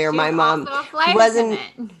were clear. My mom was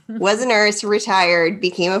a nurse, retired,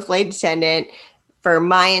 became a flight attendant for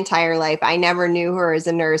my entire life. I never knew her as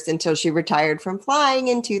a nurse until she retired from flying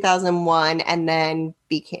in 2001 and then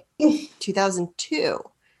became 2002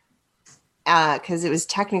 because it was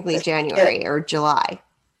technically January or July.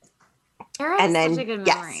 Sarah has such a good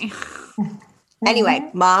memory. Anyway,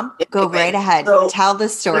 Mom, go right ahead. So Tell the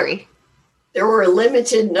story. There were a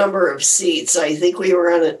limited number of seats. I think we were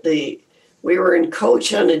in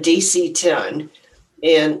coach on a DC-10,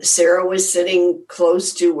 and Sara was sitting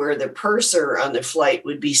close to where the purser on the flight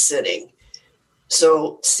would be sitting.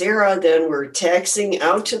 So Sara, then we're taxiing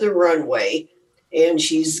out to the runway, and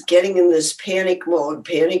she's getting in this panic mode,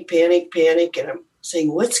 panic. And I'm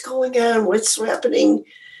saying, what's going on? What's happening?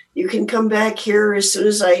 You can come back here as soon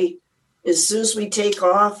as we take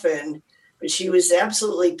off. But she was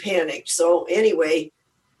absolutely panicked. So anyway,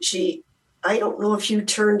 I don't know if you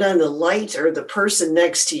turned on the light or the person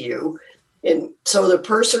next to you. And so the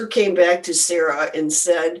purser came back to Sara and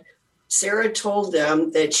said, Sara told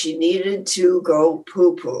them that she needed to go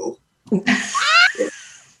poo-poo.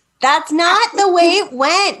 That's not the way it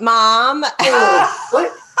went, Mom. Oh,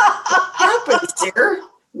 what happened, Sara?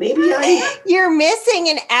 You're missing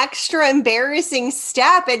an extra embarrassing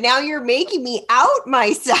step, and now you're making me out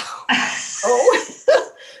myself.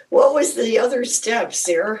 Oh, what was the other step,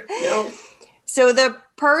 Sara? No. So the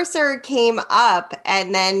purser came up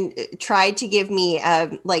and then tried to give me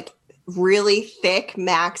a really thick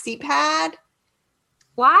maxi pad.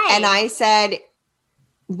 Why? And I said,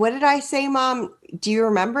 what did I say, Mom? Do you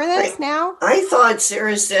remember this now? I thought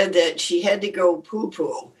Sara said that she had to go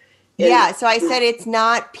poo-poo. Yeah, so I said it's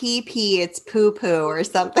not pee-pee, it's poo-poo or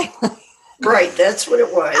something like that. Right, that's what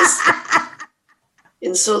it was.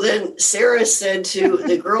 And so then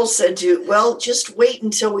the girl said to, well, just wait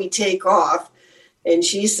until we take off. And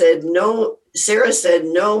she said, no, Sara said,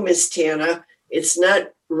 no, Miss Tana, it's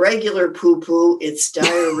not regular poo-poo, it's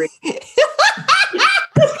diarrhea.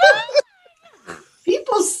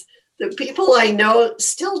 The people I know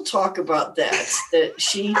still talk about that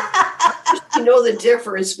she know the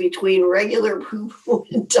difference between regular poo-poo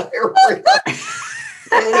and diarrhea.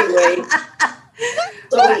 Anyway,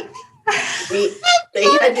 so they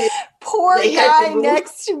had to. Poor they guy had to move.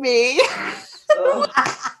 next to me, a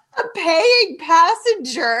paying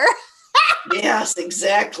passenger. Yes,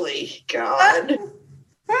 exactly. God.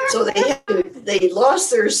 So they lost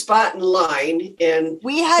their spot in line, and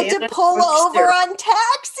we had to pull over on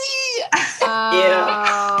taxi.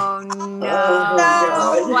 Oh, no.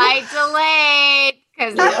 God. Flight delayed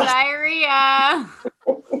because of diarrhea.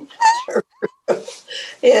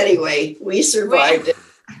 Anyway, we survived it.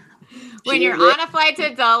 When you're on a flight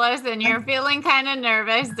to Dulles and you're feeling kind of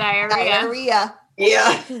nervous, diarrhea.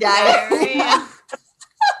 Yeah. Diarrhea.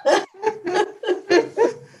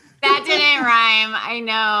 That didn't rhyme. I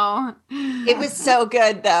know. It was so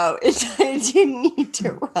good, though. It didn't need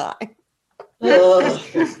to rhyme.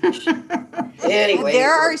 Anyway,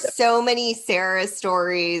 there are so many Sara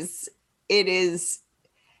stories. It is.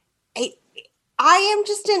 I am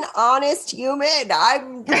just an honest human.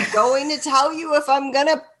 I'm going to tell you if I'm going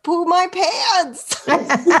to poo my pants.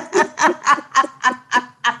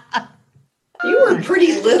 You were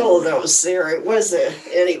pretty little, though, Sara. It was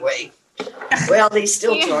anyway. Well, they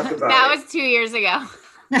still talk about that it. was 2 years ago.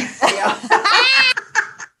 Yeah.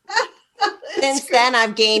 Since then,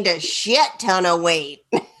 I've gained a shit ton of weight.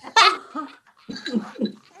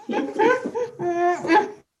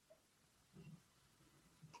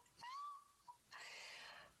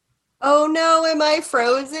 Oh no, am I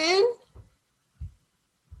frozen?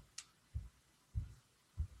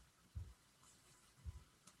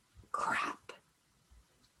 Crap.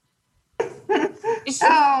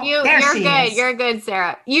 You're good. You're good,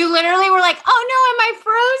 Sara. You literally were like, oh no, am I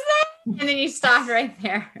frozen? And then you stopped right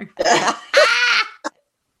there.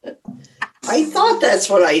 I thought that's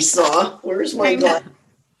what I saw. Where's my glass?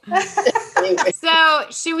 Anyway. So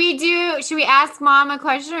should we ask Mom a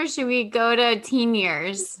question or should we go to teen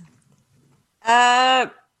years?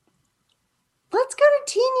 Let's go to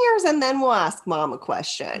teen years and then we'll ask Mom a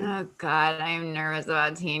question. Oh God, I am nervous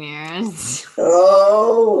about teen years.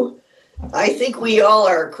 Oh, I think we all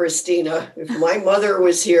are, Kristina. If my mother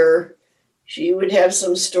was here, she would have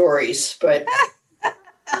some stories, but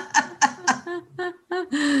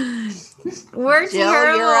we're Jill,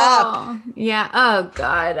 terrible. you're up. Yeah. Oh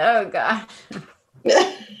God.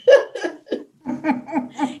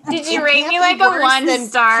 Did you rate me like a 1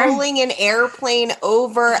 star? Pulling an airplane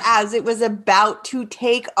over as it was about to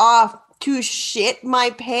take off to shit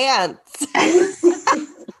my pants.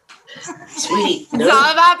 sweetie. It's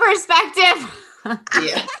all about perspective.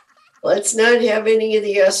 Yeah. Let's not have any of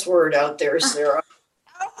the S word out there, Sara.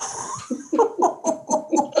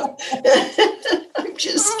 I'm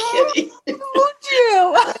just kidding. Told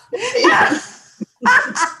you.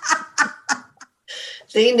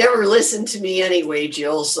 They never listen to me anyway,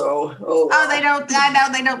 Jill. So, Oh, they don't. I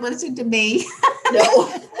know they don't listen to me.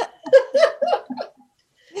 No.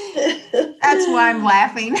 That's why I'm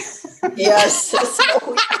laughing. Yes,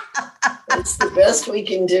 that's the best we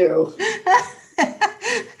can do.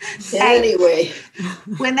 Anyway,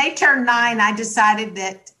 when they turned 9, I decided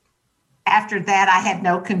that after that, I had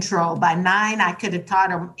no control. By 9, I could have taught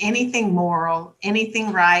them anything moral,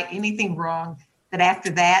 anything right, anything wrong. But after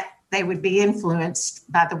that, they would be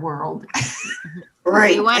influenced by the world.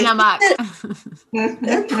 right. You went amok.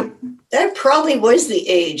 That probably was the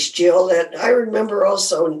age, Jill, that I remember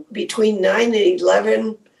also between 9 and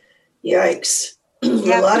 11. Yikes.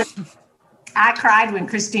 Yep. A lot of I cried when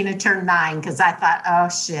Kristina turned 9 because I thought, oh,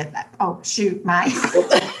 shit. Oh, shoot, my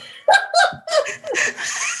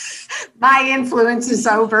influence is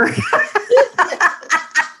over.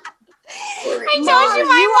 I told you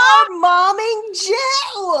my are momming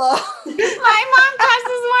Jill. mom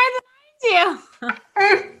cusses more than I do.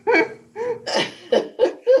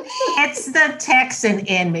 It's the Texan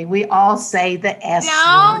in me. We all say the S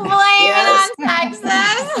Don't word. blame Yes. it on Texas.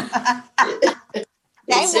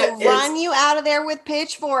 They will run you out of there with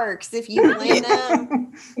pitchforks if you blame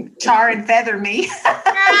them. Char and feather me.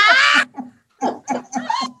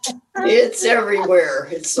 It's everywhere.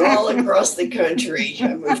 It's all across the country,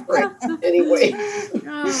 I'm afraid. Anyway.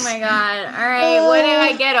 Oh my God. All right. What did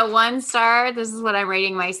I get? A 1 star? This is what I'm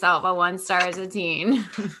rating myself. A 1 star as a teen.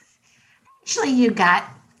 Actually, you got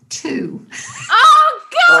 2. Oh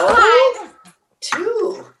God. Oh,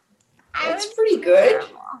 2. That's pretty good.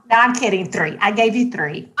 No, I'm kidding. 3. I gave you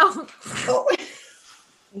 3. Oh. Oh,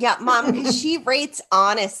 Yeah, Mom, because she rates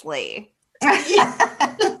honestly.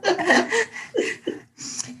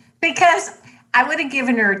 Because I would have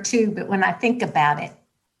given her a 2, but when I think about it,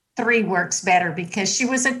 3 works better because she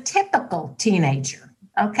was a typical teenager.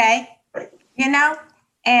 Okay. You know,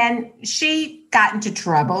 and she got into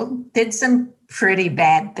trouble, did some pretty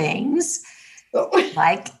bad things, oh.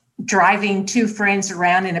 like driving 2 friends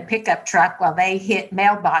around in a pickup truck while they hit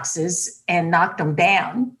mailboxes and knocked them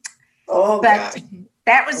down. Oh, But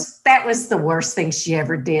gosh. that was the worst thing she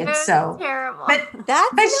ever did. It's So, terrible. but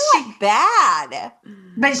That's not bad.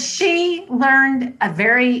 But she learned a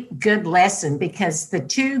very good lesson because the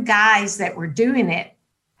 2 guys that were doing it,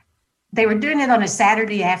 they were doing it on a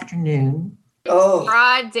Saturday afternoon. Oh,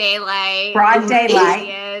 broad daylight. Broad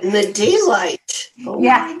daylight. in the daylight. Oh,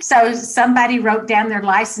 Yeah. So somebody wrote down their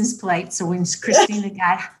license plate. So when Kristina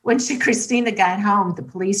got home, the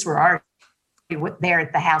police were already there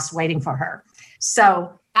at the house waiting for her.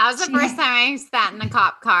 So That was the first time I sat in the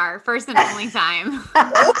cop car. First and only time.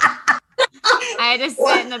 I had to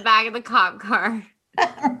sit in the back of the cop car.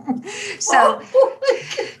 so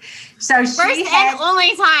First she had and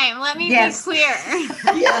only time. Let me Yes. be clear.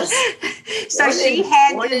 Yes. so One she and-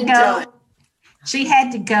 had one to and go. done. She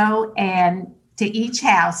had to go and to each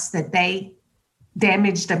house that they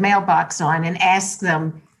damaged a mailbox on and ask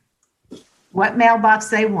them what mailbox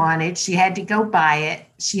they wanted. She had to go buy it.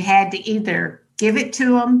 She had to either give it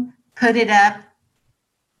to them, put it up.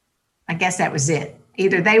 I guess that was it.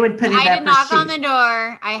 Either they would put it I up did knock or on she. the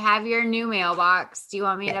door. I have your new mailbox. Do you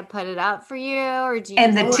want me to put it up for you, or do you?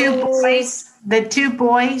 And the want- two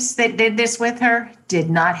boys that did this with her did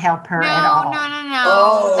not help her No, at all. no.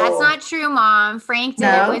 Oh. That's not true, Mom. Frank did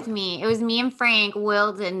No? it with me. It was me and Frank.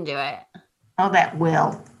 Will didn't do it. Oh, that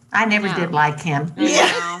Will. I never No. did like him.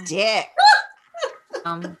 I Dick.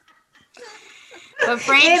 know. But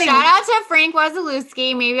Frank, Anyway. shout out to Frank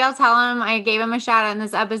Wazalewski. Maybe I'll tell him I gave him a shout out in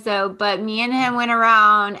this episode. But me and him went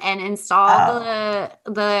around and installed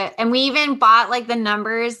the and we even bought like the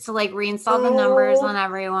numbers to like reinstall the numbers on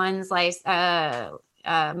everyone's like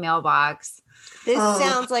mailbox. This Oh.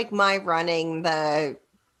 sounds like my running the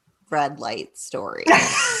red light story.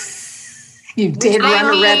 You did I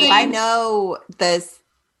run a red mean- I light. know this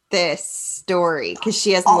story because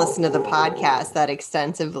she hasn't listened to the podcast that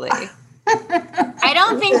extensively. I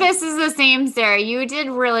don't think this is the same, Sarah. You did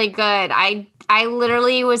really good. I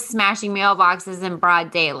literally was smashing mailboxes in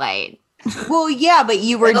broad daylight. Well, yeah, but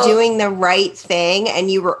you were Oh. doing the right thing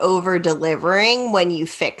and you were over delivering when you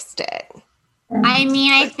fixed it. I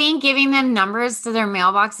mean, I think giving them numbers to their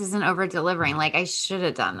mailbox isn't over delivering. Like I should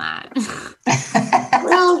have done that.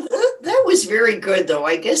 Well, that was very good, though.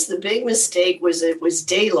 I guess the big mistake was it was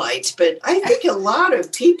daylight, but I think a lot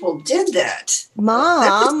of people did that.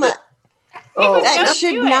 Mom, Oh, that Don't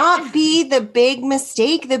should do it. not be the big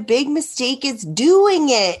mistake. The big mistake is doing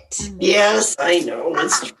it. yes, I know.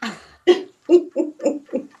 It's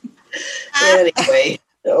anyway.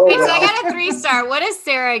 Oh, Wait, so I well. got a 3-star. What does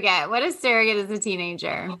Sarah get? What does Sarah get as a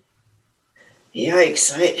teenager?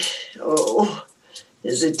 Yikes.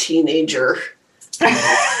 As a teenager.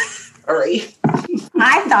 Sorry.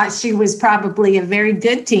 I thought she was probably a very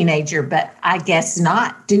good teenager, but I guess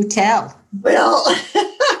not. Do tell. Well,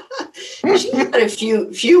 she had a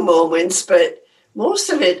few moments, but most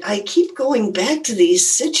of it, I keep going back to these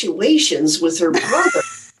situations with her brother.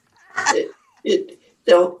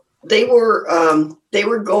 They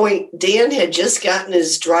were going. Dan had just gotten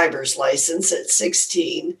his driver's license at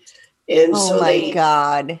 16, and Oh so my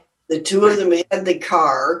God. the two of them had the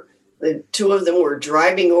car. The two of them were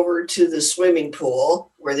driving over to the swimming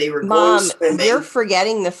pool where they were going Mom, swimming. you're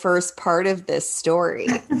forgetting the first part of this story.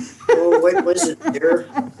 Oh, what was it there?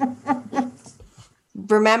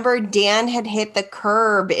 Remember, Dan had hit the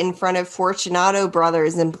curb in front of Fortunato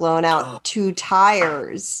Brothers and blown out 2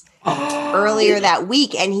 tires earlier that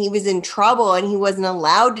week, and he was in trouble and he wasn't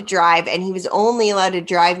allowed to drive, and he was only allowed to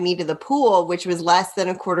drive me to the pool, which was less than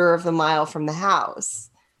a quarter of a mile from the house.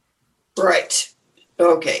 Right.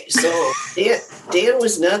 Okay, so Dan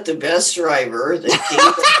was not the best driver.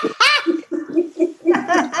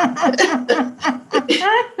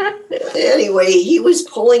 Anyway, he was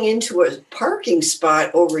pulling into a parking spot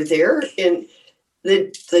over there, and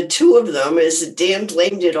the two of them, as Dan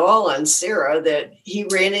blamed it all on Sara, that he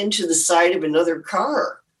ran into the side of another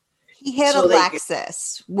car. He hit a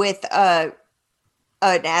Lexus with an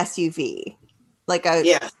SUV, like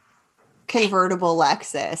a convertible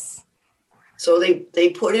Lexus. So they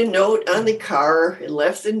put a note on the car and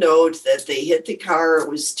left the note that they hit the car. It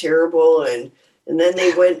was terrible. And then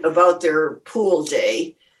they went about their pool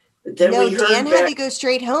day. But then Dan had to go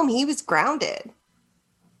straight home. He was grounded.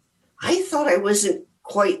 I thought I wasn't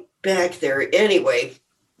quite back there. Anyway,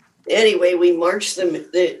 we marched them.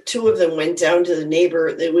 The two of them went down to the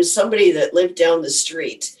neighbor. There was somebody that lived down the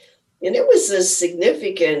street. And it was a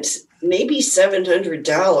significant, maybe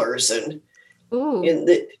 $700.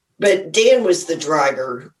 But Dan was the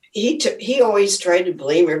driver. He always tried to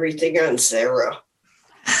blame everything on Sara.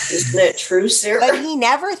 Isn't that true, Sara? But he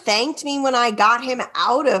never thanked me when I got him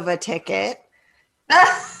out of a ticket.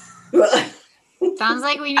 Sounds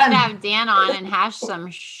like we need to have Dan on and hash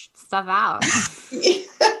some stuff out. He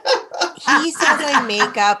says I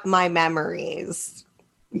make up my memories.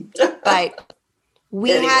 But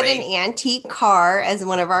we had an antique car as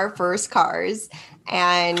one of our first cars.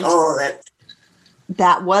 And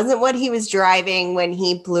that wasn't what he was driving when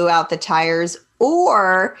he blew out the tires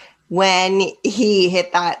or when he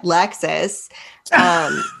hit that Lexus.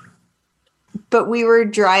 But we were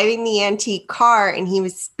driving the antique car and he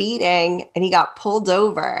was speeding and he got pulled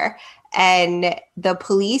over. And the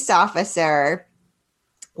police officer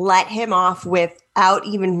let him off without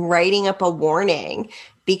even writing up a warning,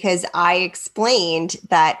 because I explained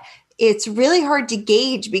that it's really hard to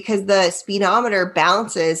gauge because the speedometer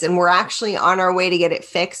bounces and we're actually on our way to get it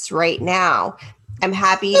fixed right now. I'm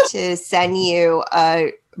happy to send you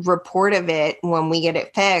a report of it when we get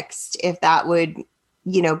it fixed, if that would,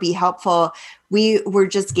 be helpful. We were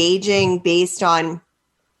just gauging based on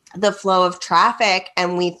the flow of traffic,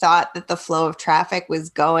 and we thought that the flow of traffic was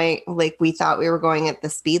going, like we thought we were going at the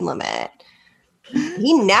speed limit.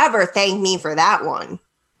 He never thanked me for that one.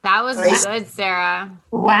 That was good, Sara.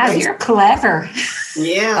 Wow, you're clever.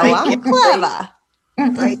 Yeah. I'm clever.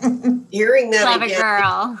 Hearing that clever again,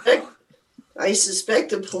 girl. I suspect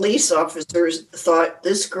the police officers thought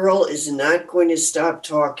this girl is not going to stop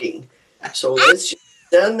talking. So let's just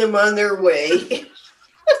send them on their way.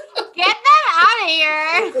 Get them out of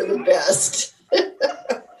here. For the best.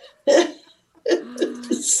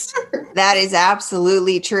 That is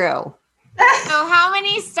absolutely true. So how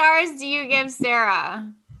many stars do you give Sara?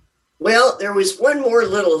 Well, there was one more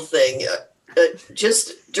little thing.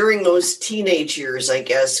 Just during those teenage years, I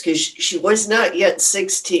guess, because she was not yet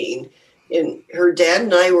 16. And her dad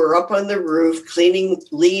and I were up on the roof cleaning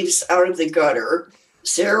leaves out of the gutter.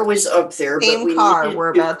 Sara was up there. Same car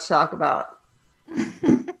we're about to talk about.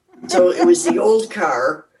 So it was the old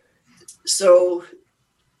car. So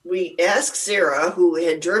we asked Sara, who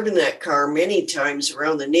had driven that car many times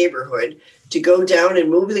around the neighborhood, to go down and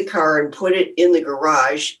move the car and put it in the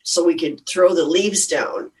garage so we could throw the leaves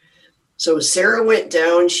down. So Sara went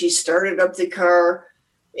down, she started up the car,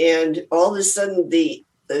 and all of a sudden the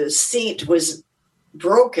seat was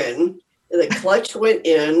broken, and the clutch went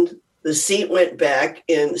in, the seat went back,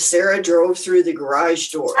 and Sara drove through the garage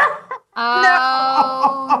door.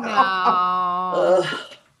 Oh, no.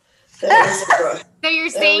 So you're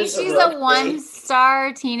saying she's a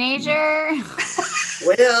one-star teenager?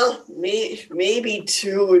 Well, maybe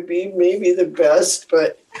 2 would be maybe the best,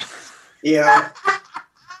 but yeah.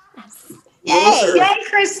 Yay,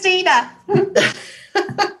 Kristina.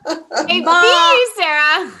 Hey, you,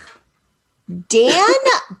 Sara. Dan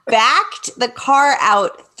backed the car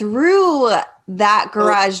out through that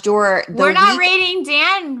garage door. We're not rating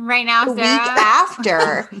Dan right now, the Sarah. week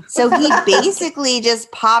after. So he basically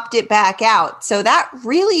just popped it back out. So that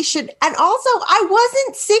really should, and also I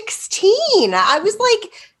wasn't 16. I was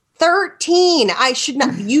like 13.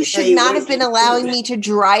 You should not have been allowing me to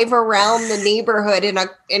drive around the neighborhood in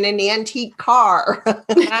an antique car.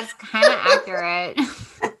 That's kind of accurate.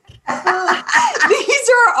 These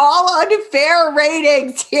are all unfair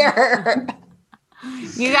ratings here.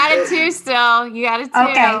 You got it too still. You got it too.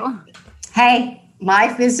 Okay. Hey,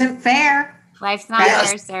 life isn't fair. Life's not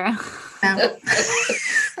fair, Sarah. No.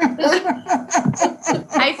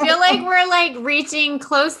 I feel like we're like reaching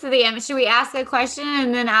close to the end. Should we ask a question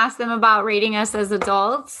and then ask them about rating us as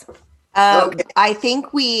adults? Okay. I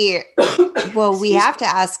think we have to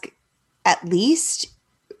ask at least,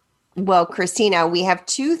 Kristina, we have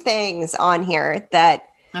two things on here that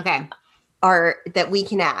we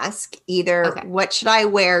can ask. Either what should I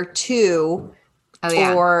wear to,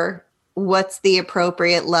 or what's the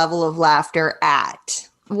appropriate level of laughter at?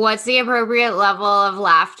 What's the appropriate level of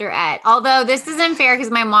laughter at? Although this isn't fair because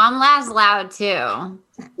my mom laughs loud too.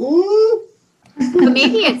 But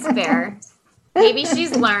maybe it's fair. Maybe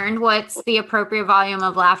she's learned what's the appropriate volume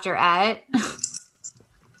of laughter at.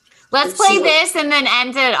 Let's play this and then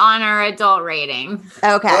end it on our adult rating.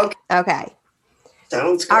 Okay.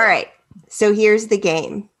 Sounds good. All right. So here's the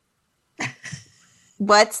game.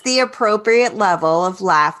 What's the appropriate level of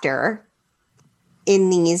laughter in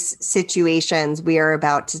these situations we are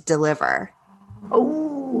about to deliver?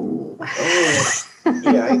 Oh.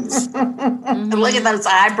 Yikes. Look at those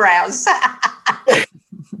eyebrows.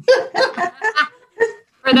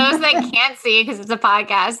 For those that can't see, because it's a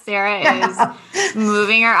podcast, Sarah is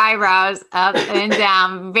moving her eyebrows up and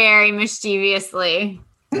down very mischievously.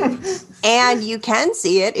 And you can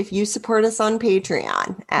see it if you support us on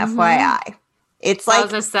Patreon, FYI. It's like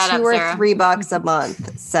 $2 or $3 a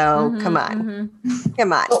month. So come on.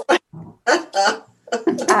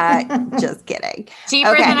 Just kidding.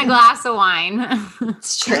 Cheaper than a glass of wine.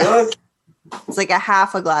 It's true. It's like a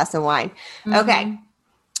half a glass of wine. Okay.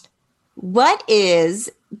 What is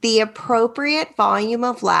the appropriate volume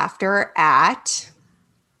of laughter at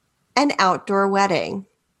an outdoor wedding?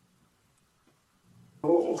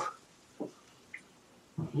 Oh.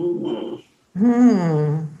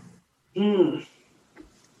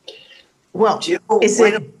 Well, is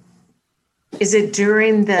it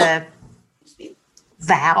during the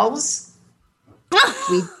vows?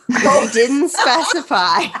 We didn't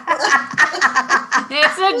specify.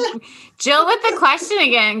 Jill with the question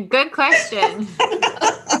again. Good question.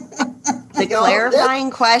 The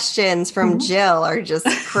clarifying questions from Jill are just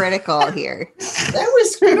critical here. That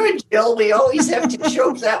was good, Jill. We always have to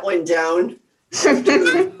choke that one down.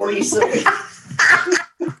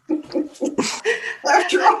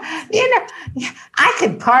 I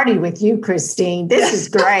could party with you, Christine. This is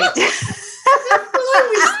great.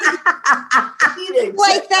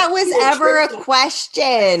 Like that was ever a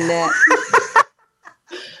question.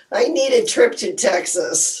 I need a trip to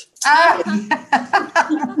Texas. I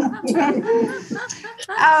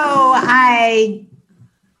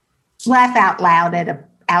laugh out loud at an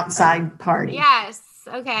outside party. Yes.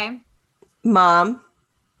 Okay. Mom.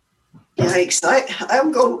 Yikes.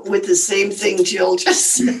 I'm going with the same thing Jill just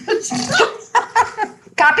said.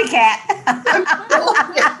 Copycat.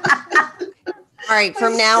 All right.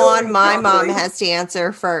 From now on, my mom has to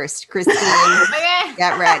answer first. Christine,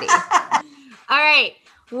 get ready. All right.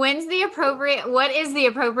 What is the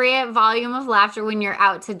appropriate volume of laughter when you're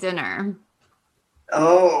out to dinner?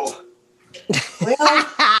 Oh. Well,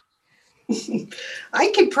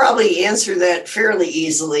 I could probably answer that fairly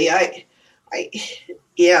easily. I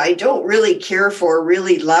don't really care for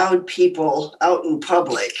really loud people out in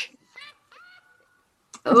public.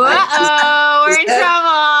 Uh-oh, we're in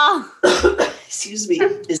trouble. Excuse me.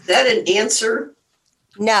 Is that an answer?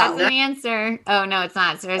 No. That's an answer. Oh, no, it's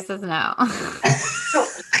not. Sarah says no.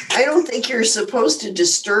 I don't think you're supposed to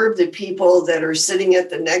disturb the people that are sitting at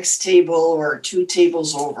the next table or 2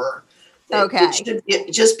 tables over. Okay. It should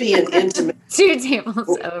just be an intimate. 2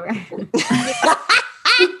 tables over.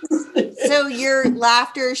 So your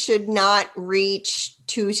laughter should not reach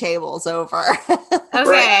 2 tables over.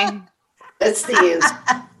 Okay. That's the answer.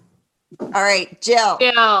 All right, Jill.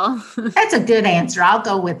 That's a good answer. I'll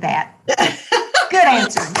go with that. Good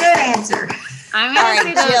answer. I'm All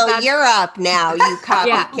gonna right, Jill, you're up now, you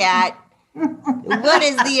copycat. Yeah. What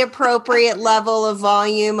is the appropriate level of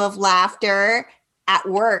volume of laughter at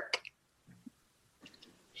work?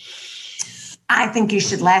 I think you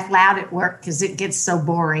should laugh loud at work because it gets so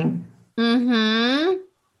boring. Mm-hmm.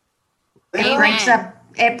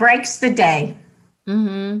 It breaks the day.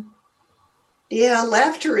 Mm-hmm. Yeah,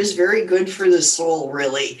 laughter is very good for the soul,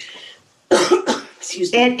 really.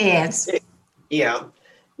 Excuse me. It is. Yeah.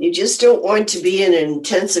 You just don't want to be in an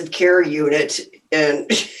intensive care unit and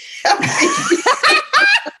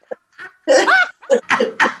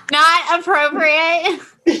Not appropriate.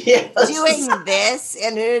 yes. Doing this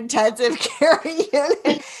in an intensive care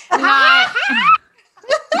unit.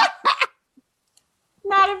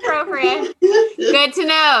 Not appropriate. Good to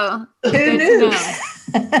know. Who Good knew? to know.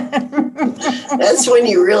 That's when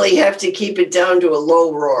you really have to keep it down to a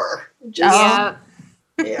low roar. Just, Yeah,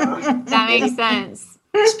 yeah. that makes sense.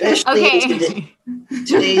 Especially Okay. in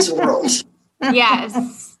today's world.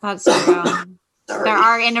 Yes, that's true. Sorry. There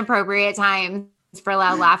are inappropriate times for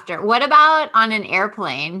loud laughter. What about on an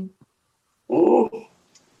airplane? Ooh.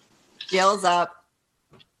 Jill's up.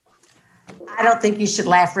 I don't think you should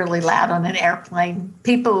laugh really loud on an airplane.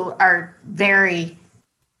 People are very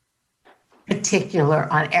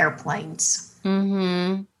particular on airplanes.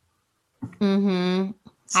 Mm-hmm. Mm-hmm.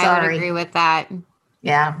 I Sorry. would agree with that.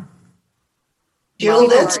 Yeah. Jill,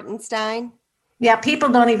 Mama that's Hartenstein. Yeah, people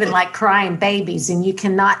don't even like crying babies, and you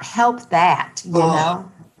cannot help that, you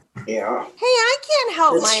know? yeah. Hey, I can't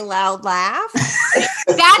help That's- my loud laugh.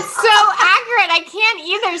 That's so accurate. I can't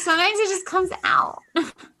either. Sometimes it just comes out.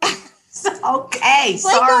 Okay, It's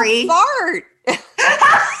like sorry. a fart.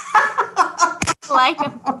 Like a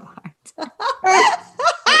fart.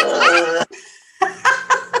 Uh,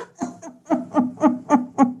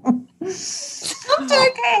 Sometimes I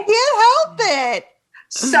can't help it.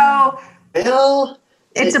 So well,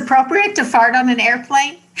 it's appropriate to fart on an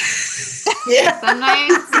airplane? yeah.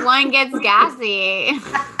 Sometimes one gets gassy.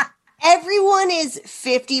 Everyone is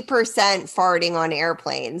 50% farting on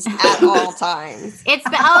airplanes at all times. It's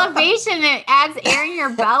the elevation. It adds air in your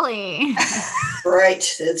belly.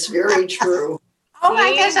 Right. That's very true. Oh my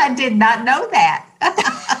See? gosh, I did not know that.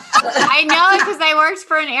 I know because I worked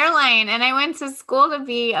for an airline and I went to school to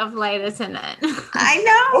be a flight attendant. I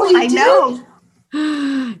know, Oh, you I did?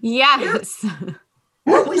 know. Yes.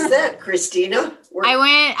 What was that, Kristina?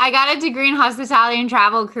 I got a degree in hospitality and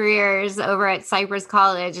travel careers over at Cypress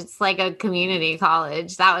College. It's like a community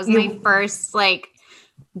college. That was my first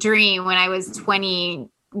dream when I was 21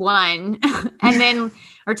 and then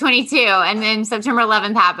or 22, and then September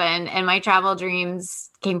 11th happened and my travel dreams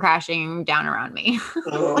came crashing down around me.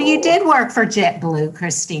 Oh. Well, you did work for JetBlue,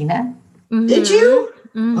 Kristina. Did you?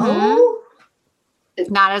 Mhm. Oh,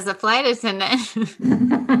 Not as a flight attendant,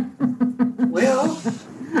 well,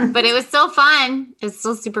 but it was still fun. It's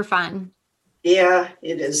still super fun. yeah,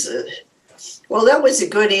 it is. Well, that was a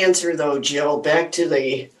good answer, though, Jill. Back to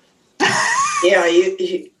the, yeah,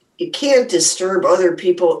 you can't disturb other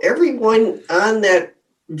people. Everyone on that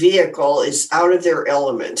vehicle is out of their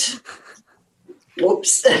element.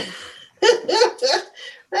 Whoops.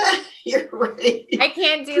 You're right. I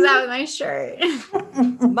can't do that with my shirt.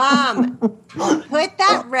 Mom, put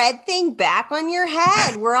that red thing back on your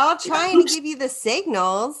head. We're all trying to give you the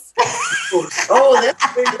signals. Oh, that's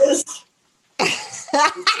what it is.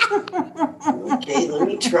 Okay, let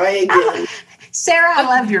me try again. Sarah, I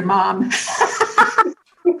love your mom.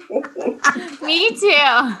 Me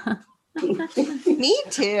too. Me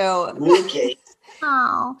too. Okay.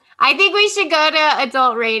 Oh, I think we should go to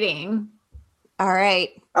adult rating. All right.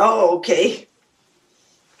 Oh, okay.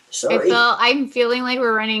 Sorry. I'm feeling like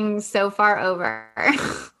we're running so far over.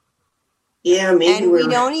 Yeah, maybe And we we're.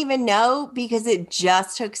 don't even know because it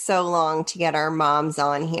just took so long to get our moms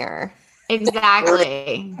on here.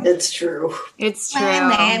 Exactly. It's true. It's true.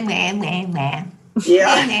 Man.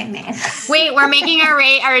 Yeah. Wait, we're making our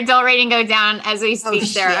adult rating go down as we speak, Oh,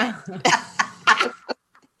 Sarah.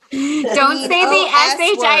 Don't mean, say the S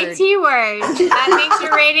SHIT word. That makes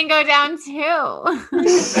your rating go down too.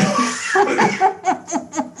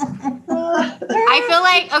 I feel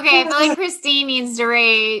like Christine needs to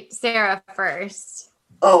rate Sarah first.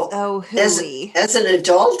 Oh, Oh, as hooey. an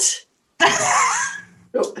adult.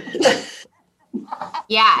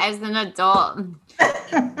 Yeah, as an adult.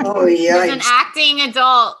 Oh yeah. As an acting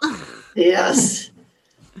adult. Yes.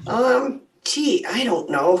 Gee, I don't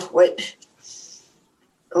know what.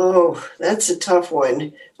 Oh, that's a tough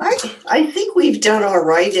one. I think we've done all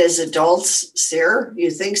right as adults, Sarah. You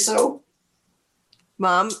think so?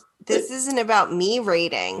 Mom, this isn't about me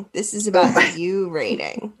rating. This is about you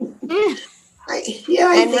rating. I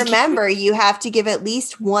And think remember, you have to give at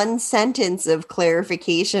least one sentence of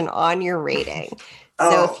clarification on your rating. So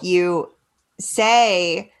Oh. if you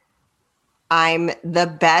say, I'm the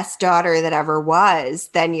best daughter that ever was,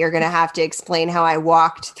 then you're going to have to explain how I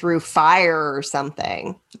walked through fire or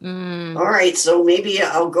something. Mm. All right, so maybe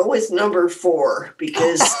I'll go with number 4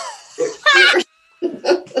 because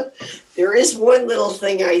there is one little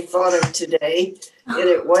thing I thought of today, and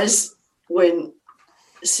it was when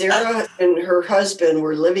Sarah and her husband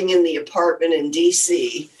were living in the apartment in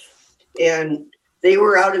DC, and they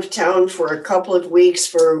were out of town for a couple of weeks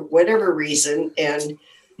for whatever reason, and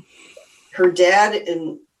her dad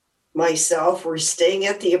and myself were staying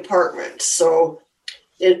at the apartment. So,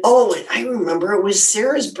 and I remember it was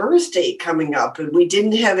Sarah's birthday coming up, and we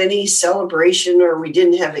didn't have any celebration or we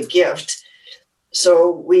didn't have a gift.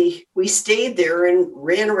 So we stayed there and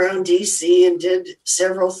ran around DC and did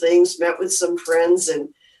several things, met with some friends,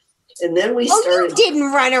 and then we started. You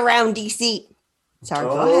didn't run around DC. Sorry,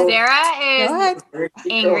 go ahead. Sarah is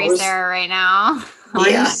angry Sarah right now.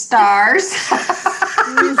 Three stars.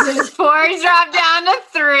 4 dropped down to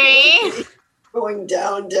 3. Going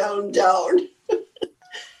down, down, down.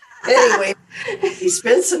 Anyway, we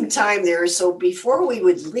spent some time there. So before we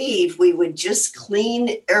would leave, we would just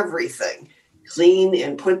clean everything. Clean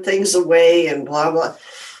and put things away and blah, blah.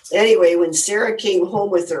 Anyway, when Sarah came home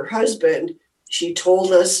with her husband, she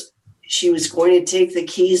told us she was going to take the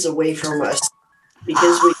keys away from us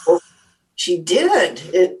because she did.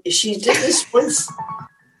 She did this once.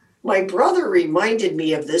 My brother reminded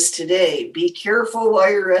me of this today. Be careful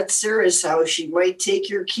while you're at Sarah's house. She might take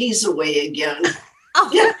your keys away again. Oh.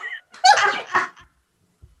 Yeah.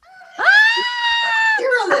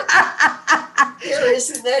 Sarah,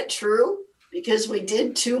 isn't that true? Because we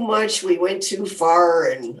did too much. We went too far.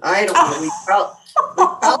 And I don't know. We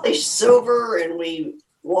polished silver and we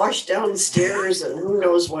washed downstairs and who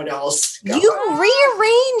knows what else. God. You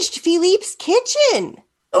rearranged Philippe's kitchen.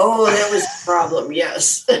 Oh, that was a problem,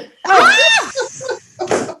 yes.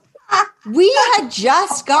 We had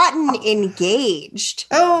just gotten engaged.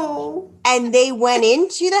 Oh. And they went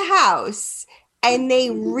into the house and they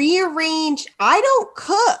rearranged. I don't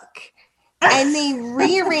cook. And they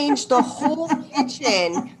rearranged the whole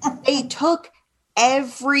kitchen. They took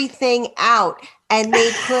everything out and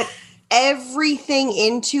they put everything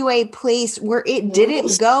into a place where it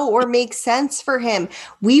didn't go or make sense for him.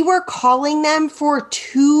 We were calling them for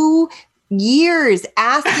 2 years,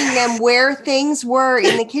 asking them where things were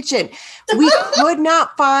in the kitchen. We could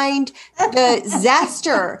not find the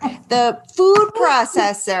zester, the food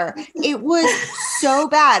processor. It was so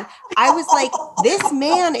bad. I was like, this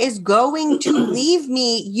man is going to leave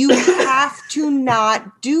me. You have to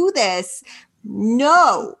not do this.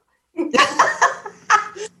 No.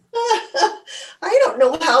 I don't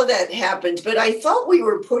know how that happened, but I thought we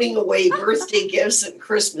were putting away birthday gifts and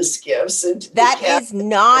Christmas gifts. And that is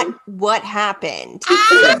not what happened.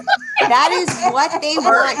 That is what they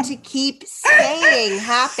want to keep saying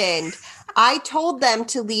happened. I told them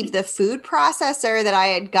to leave the food processor that I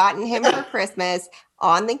had gotten him for Christmas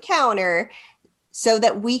on the counter so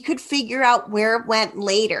that we could figure out where it went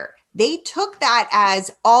later. They took that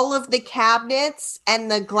as all of the cabinets and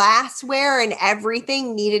the glassware and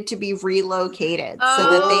everything needed to be relocated.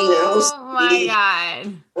 Oh my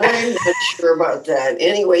God. I'm not sure about that.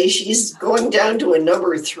 Anyway, she's going down to a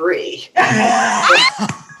number 3. But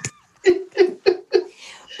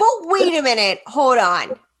wait a minute. Hold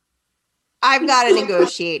on. I've got to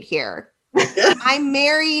negotiate here. I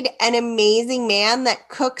married an amazing man that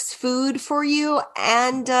cooks food for you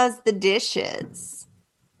and does the dishes.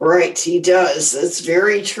 Right, he does. That's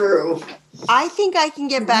very true. I think I can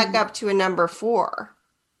get back up to a number 4.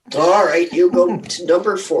 All right, you go to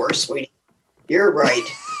number 4, sweetie. You're right.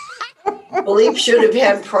 Philippe should have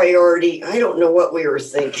had priority. I don't know what we were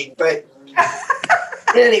thinking, but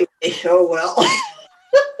anyway, oh well.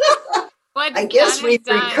 I guess we've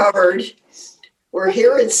recovered. We're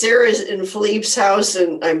here at Sarah's and Philippe's house,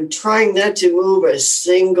 and I'm trying not to move a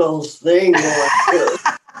single thing.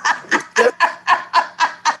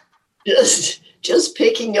 Just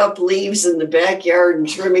picking up leaves in the backyard and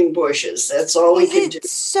trimming bushes. That's all we can do. Is it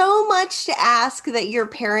so much to ask that your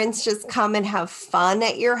parents just come and have fun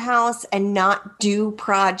at your house and not do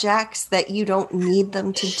projects that you don't need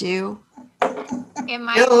them to do? It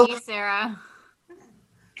might be, Sarah.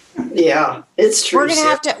 Yeah, it's true.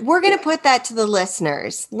 We're gonna put that to the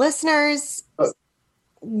listeners. Listeners,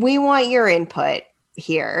 we want your input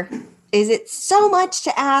here. Is it so much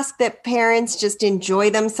to ask that parents just enjoy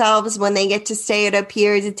themselves when they get to stay at a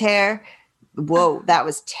pied à terre? Whoa, that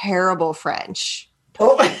was terrible French.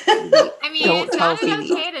 Oh. I mean, it sounded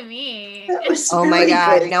okay to me. Oh my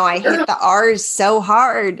God. No, I hit the R's so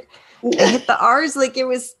hard. I hit the R's like it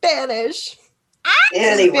was Spanish.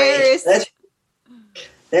 Anyway,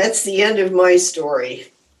 that's the end of my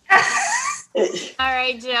story. All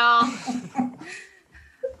right, Jill.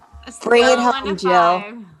 Bring it home,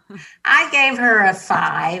 Jill. I gave her a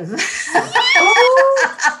 5.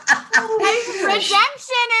 Rich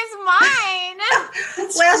redemption is mine.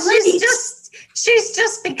 Well, she's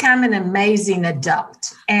just become an amazing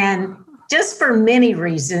adult, and just for many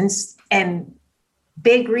reasons, and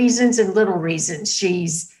big reasons and little reasons.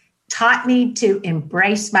 She's taught me to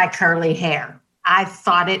embrace my curly hair. I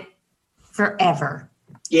thought it forever.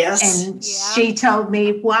 Yes. And she told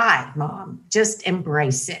me, why, Mom? Just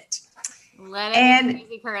embrace it. Let it be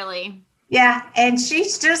crazy curly. Yeah. And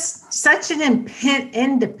she's just such an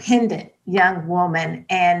independent young woman.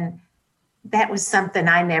 And that was something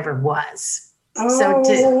I never was. Oh.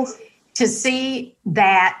 So to see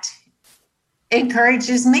that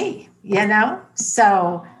encourages me,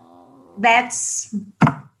 So that's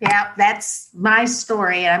my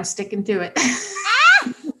story, and I'm sticking to it.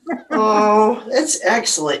 Oh, that's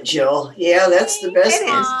excellent, Jill. Yeah, that's the best. It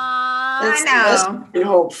is. That's the best you can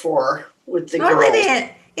hope for with the girl.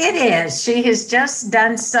 It is. She has just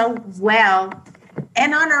done so well,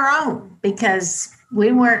 and on her own, because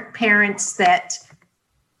we weren't parents that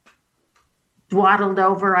dwaddled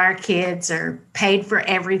over our kids or paid for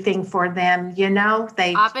everything for them. They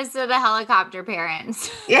opposite of the helicopter parents.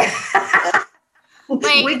 Yeah.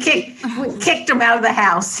 We kicked them out of the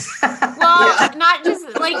house. Well, not just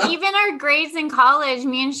even our grades in college,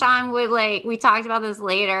 me and Sean would we talked about this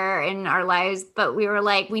later in our lives, but we were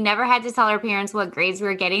we never had to tell our parents what grades we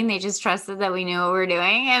were getting. They just trusted that we knew what we were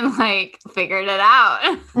doing and figured it out.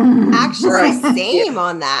 Actually, same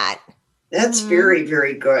on that. That's very,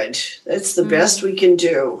 very good. That's the best we can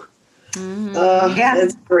do.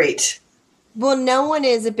 That's great. Well, no one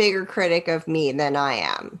is a bigger critic of me than I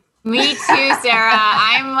am. Me too, Sarah.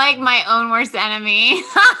 I'm my own worst enemy.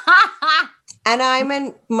 And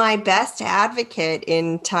I'm my best advocate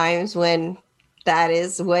in times when that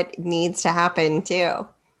is what needs to happen too.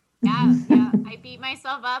 Yeah. I beat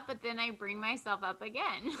myself up, but then I bring myself up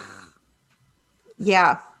again.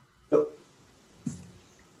 Yeah.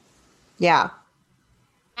 Yeah. On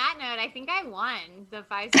that note, I think I won the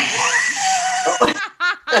 5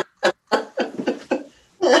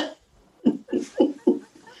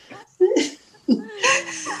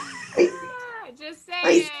 Just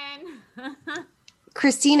saying.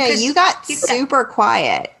 Kristina, you got super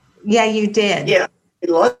quiet. Yeah, you did. Yeah, we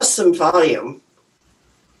lost some volume.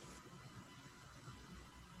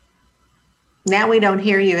 Now we don't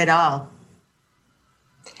hear you at all.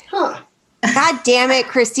 Huh. God damn it,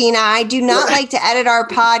 Kristina. I do not like to edit our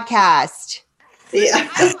podcast. Yeah.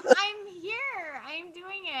 I'm here. I'm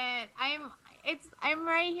doing it. I'm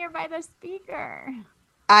right here by the speaker.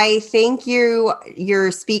 I think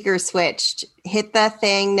your speaker switched. Hit the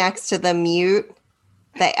thing next to the mute,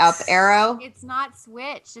 the up arrow. It's not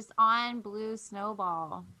switched. It's on blue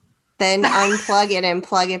snowball. Then unplug it and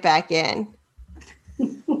plug it back in.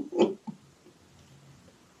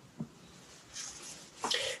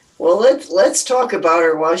 Well, let's talk about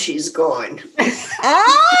her while she's gone.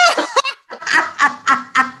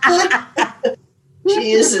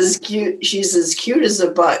 She is as cute. She's as cute as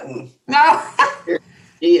a button. No.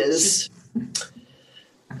 She is.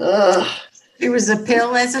 She was a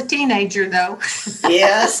pill as a teenager, though.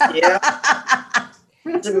 Yes, yeah.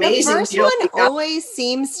 It's amazing. The first one always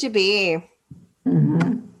seems to be.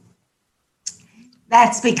 Mm-hmm.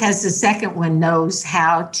 That's because the second one knows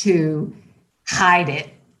how to hide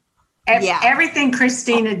it. Everything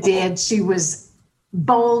Kristina did, she was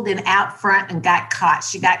bold and out front and got caught.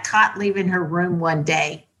 She got caught leaving her room one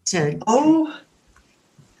day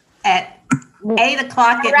at 8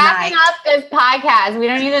 o'clock at Wrapping night. up this podcast. We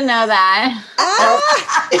don't need to know that.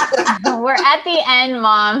 We're at the end,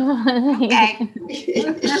 Mom. Okay.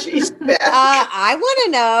 She's back. I want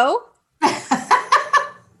to know.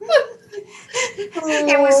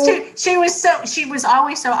 She was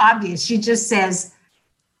always so obvious. She just says,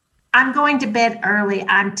 I'm going to bed early.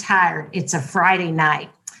 I'm tired. It's a Friday night.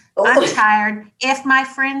 I'm tired. If my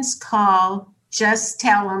friends call, just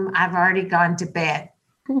tell them I've already gone to bed.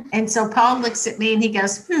 And so Paul looks at me and he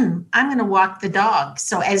goes, I'm going to walk the dog.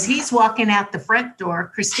 So as he's walking out the front door,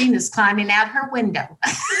 Kristina's climbing out her window.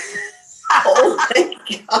 Oh my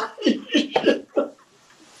God.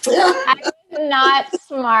 That's not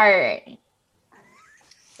smart.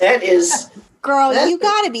 That is. Girl, you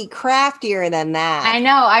got to be craftier than that. I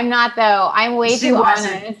know. I'm not, though. I'm way too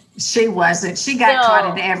honest. She wasn't. She got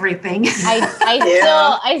caught in everything.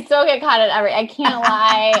 I still get caught in everything. I can't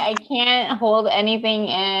lie. I can't hold anything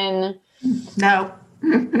in. No.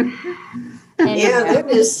 Yeah,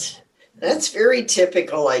 that's very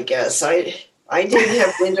typical, I guess. I didn't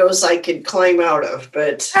have windows I could climb out of,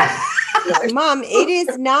 but Mom, it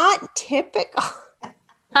is not typical.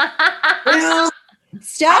 Well,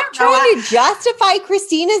 Stop trying to justify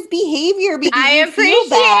Kristina's behavior because I you feel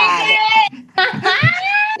bad. appreciate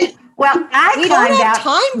it. Well, We don't have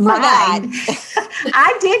time for that.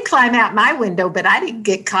 I did climb out my window, but I didn't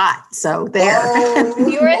get caught. So there. Oh,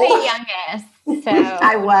 You were the youngest, so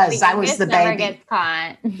I was the youngest never baby. gets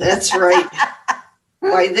caught. that's right.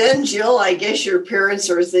 By then, Jill, I guess your parents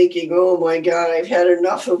are thinking, oh my God, I've had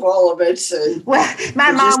enough of all of it. And Well,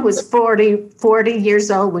 my mom was 40 years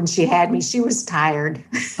old when she had me. She was tired.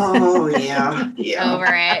 oh, yeah. Yeah. Over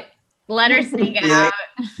it. Let her sneak Yeah. out.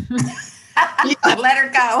 Let her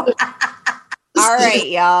go. All right,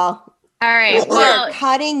 y'all. All right. We're Well,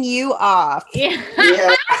 cutting you off. yeah.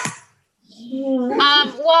 Yeah.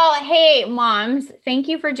 Well, hey, moms, thank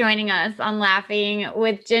you for joining us on Laughing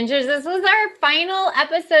with Gingers. This was our final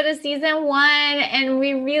episode of season 1, and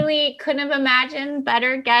we really couldn't have imagined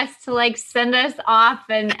better guests to like send us off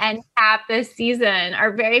and cap this season,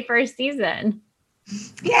 our very first season.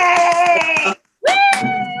 Yay!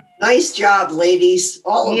 Nice job, ladies.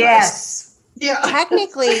 All of us. Yes. Yeah.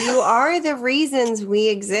 Technically, you are the reasons we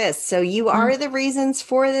exist. So you are the reasons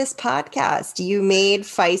for this podcast. You made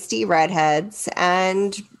feisty redheads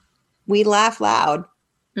and we laugh loud.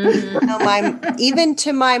 Mhm. Even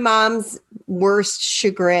to my mom's worst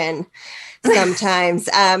chagrin sometimes.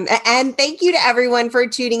 And thank you to everyone for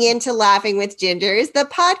tuning in to Laughing with Gingers, the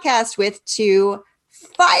podcast with two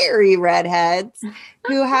fiery redheads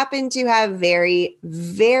who happen to have very,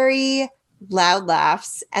 very loud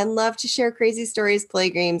laughs and love to share crazy stories, play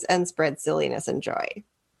games, and spread silliness and joy.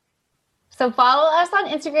 So follow us on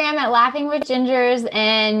Instagram at Laughing with Gingers,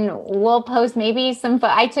 and we'll post maybe some.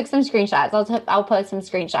 I took some screenshots. I'll post some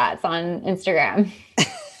screenshots on Instagram.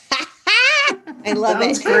 I love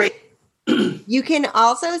Sounds it. great. You can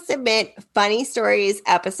also submit funny stories,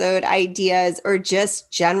 episode ideas, or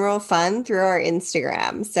just general fun through our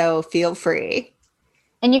Instagram. So feel free.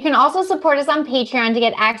 And you can also support us on Patreon to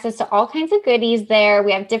get access to all kinds of goodies there.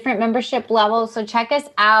 We have different membership levels. So check us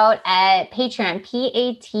out at Patreon,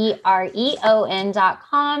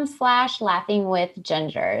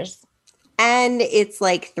 patreon.com/laughingwithgingers. And it's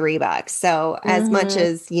like $3. So as much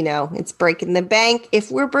as, it's breaking the bank, if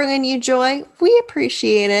we're bringing you joy, we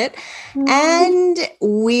appreciate it. And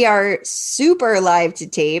we are super live to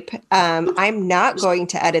tape. I'm not going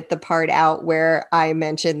to edit the part out where I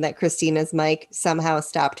mentioned that Kristina's mic somehow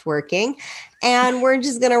stopped working. And we're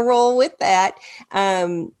just going to roll with that.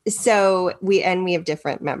 So we have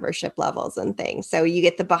different membership levels and things. So you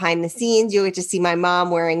get the behind the scenes. You'll get to see my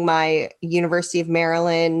mom wearing my University of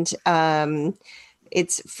Maryland.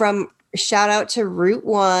 It's from shout out to Route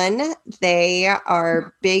 1. They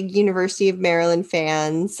are big University of Maryland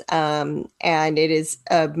fans. And it is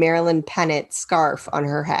a Maryland pennant scarf on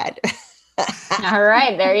her head. All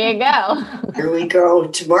right, there you go. Here we go.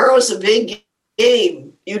 Tomorrow's a big game.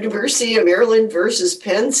 University of Maryland versus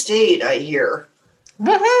Penn State, I hear.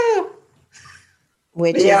 Woohoo!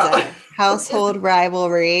 Which is a household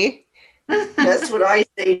rivalry. That's what I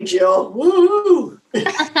say, Jill. Woo!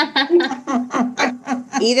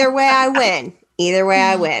 Either way, I win. Either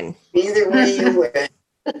way you win.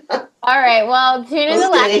 All right. Well, tune in to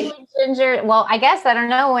Okay. Laughing with Ginger. Well, I guess I don't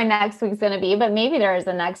know when next week's going to be, but maybe there is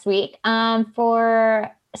a next week for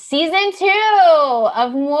season 2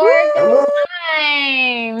 of More Good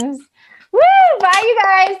Times. Woo! Bye, you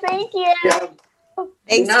guys. Thank you. Yeah.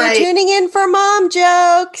 Thanks Good for night. tuning in for mom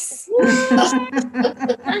jokes.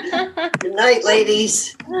 Good night,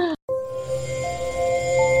 ladies.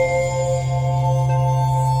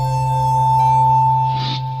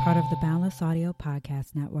 Part of the Boundless Audio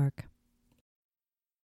Podcast Network.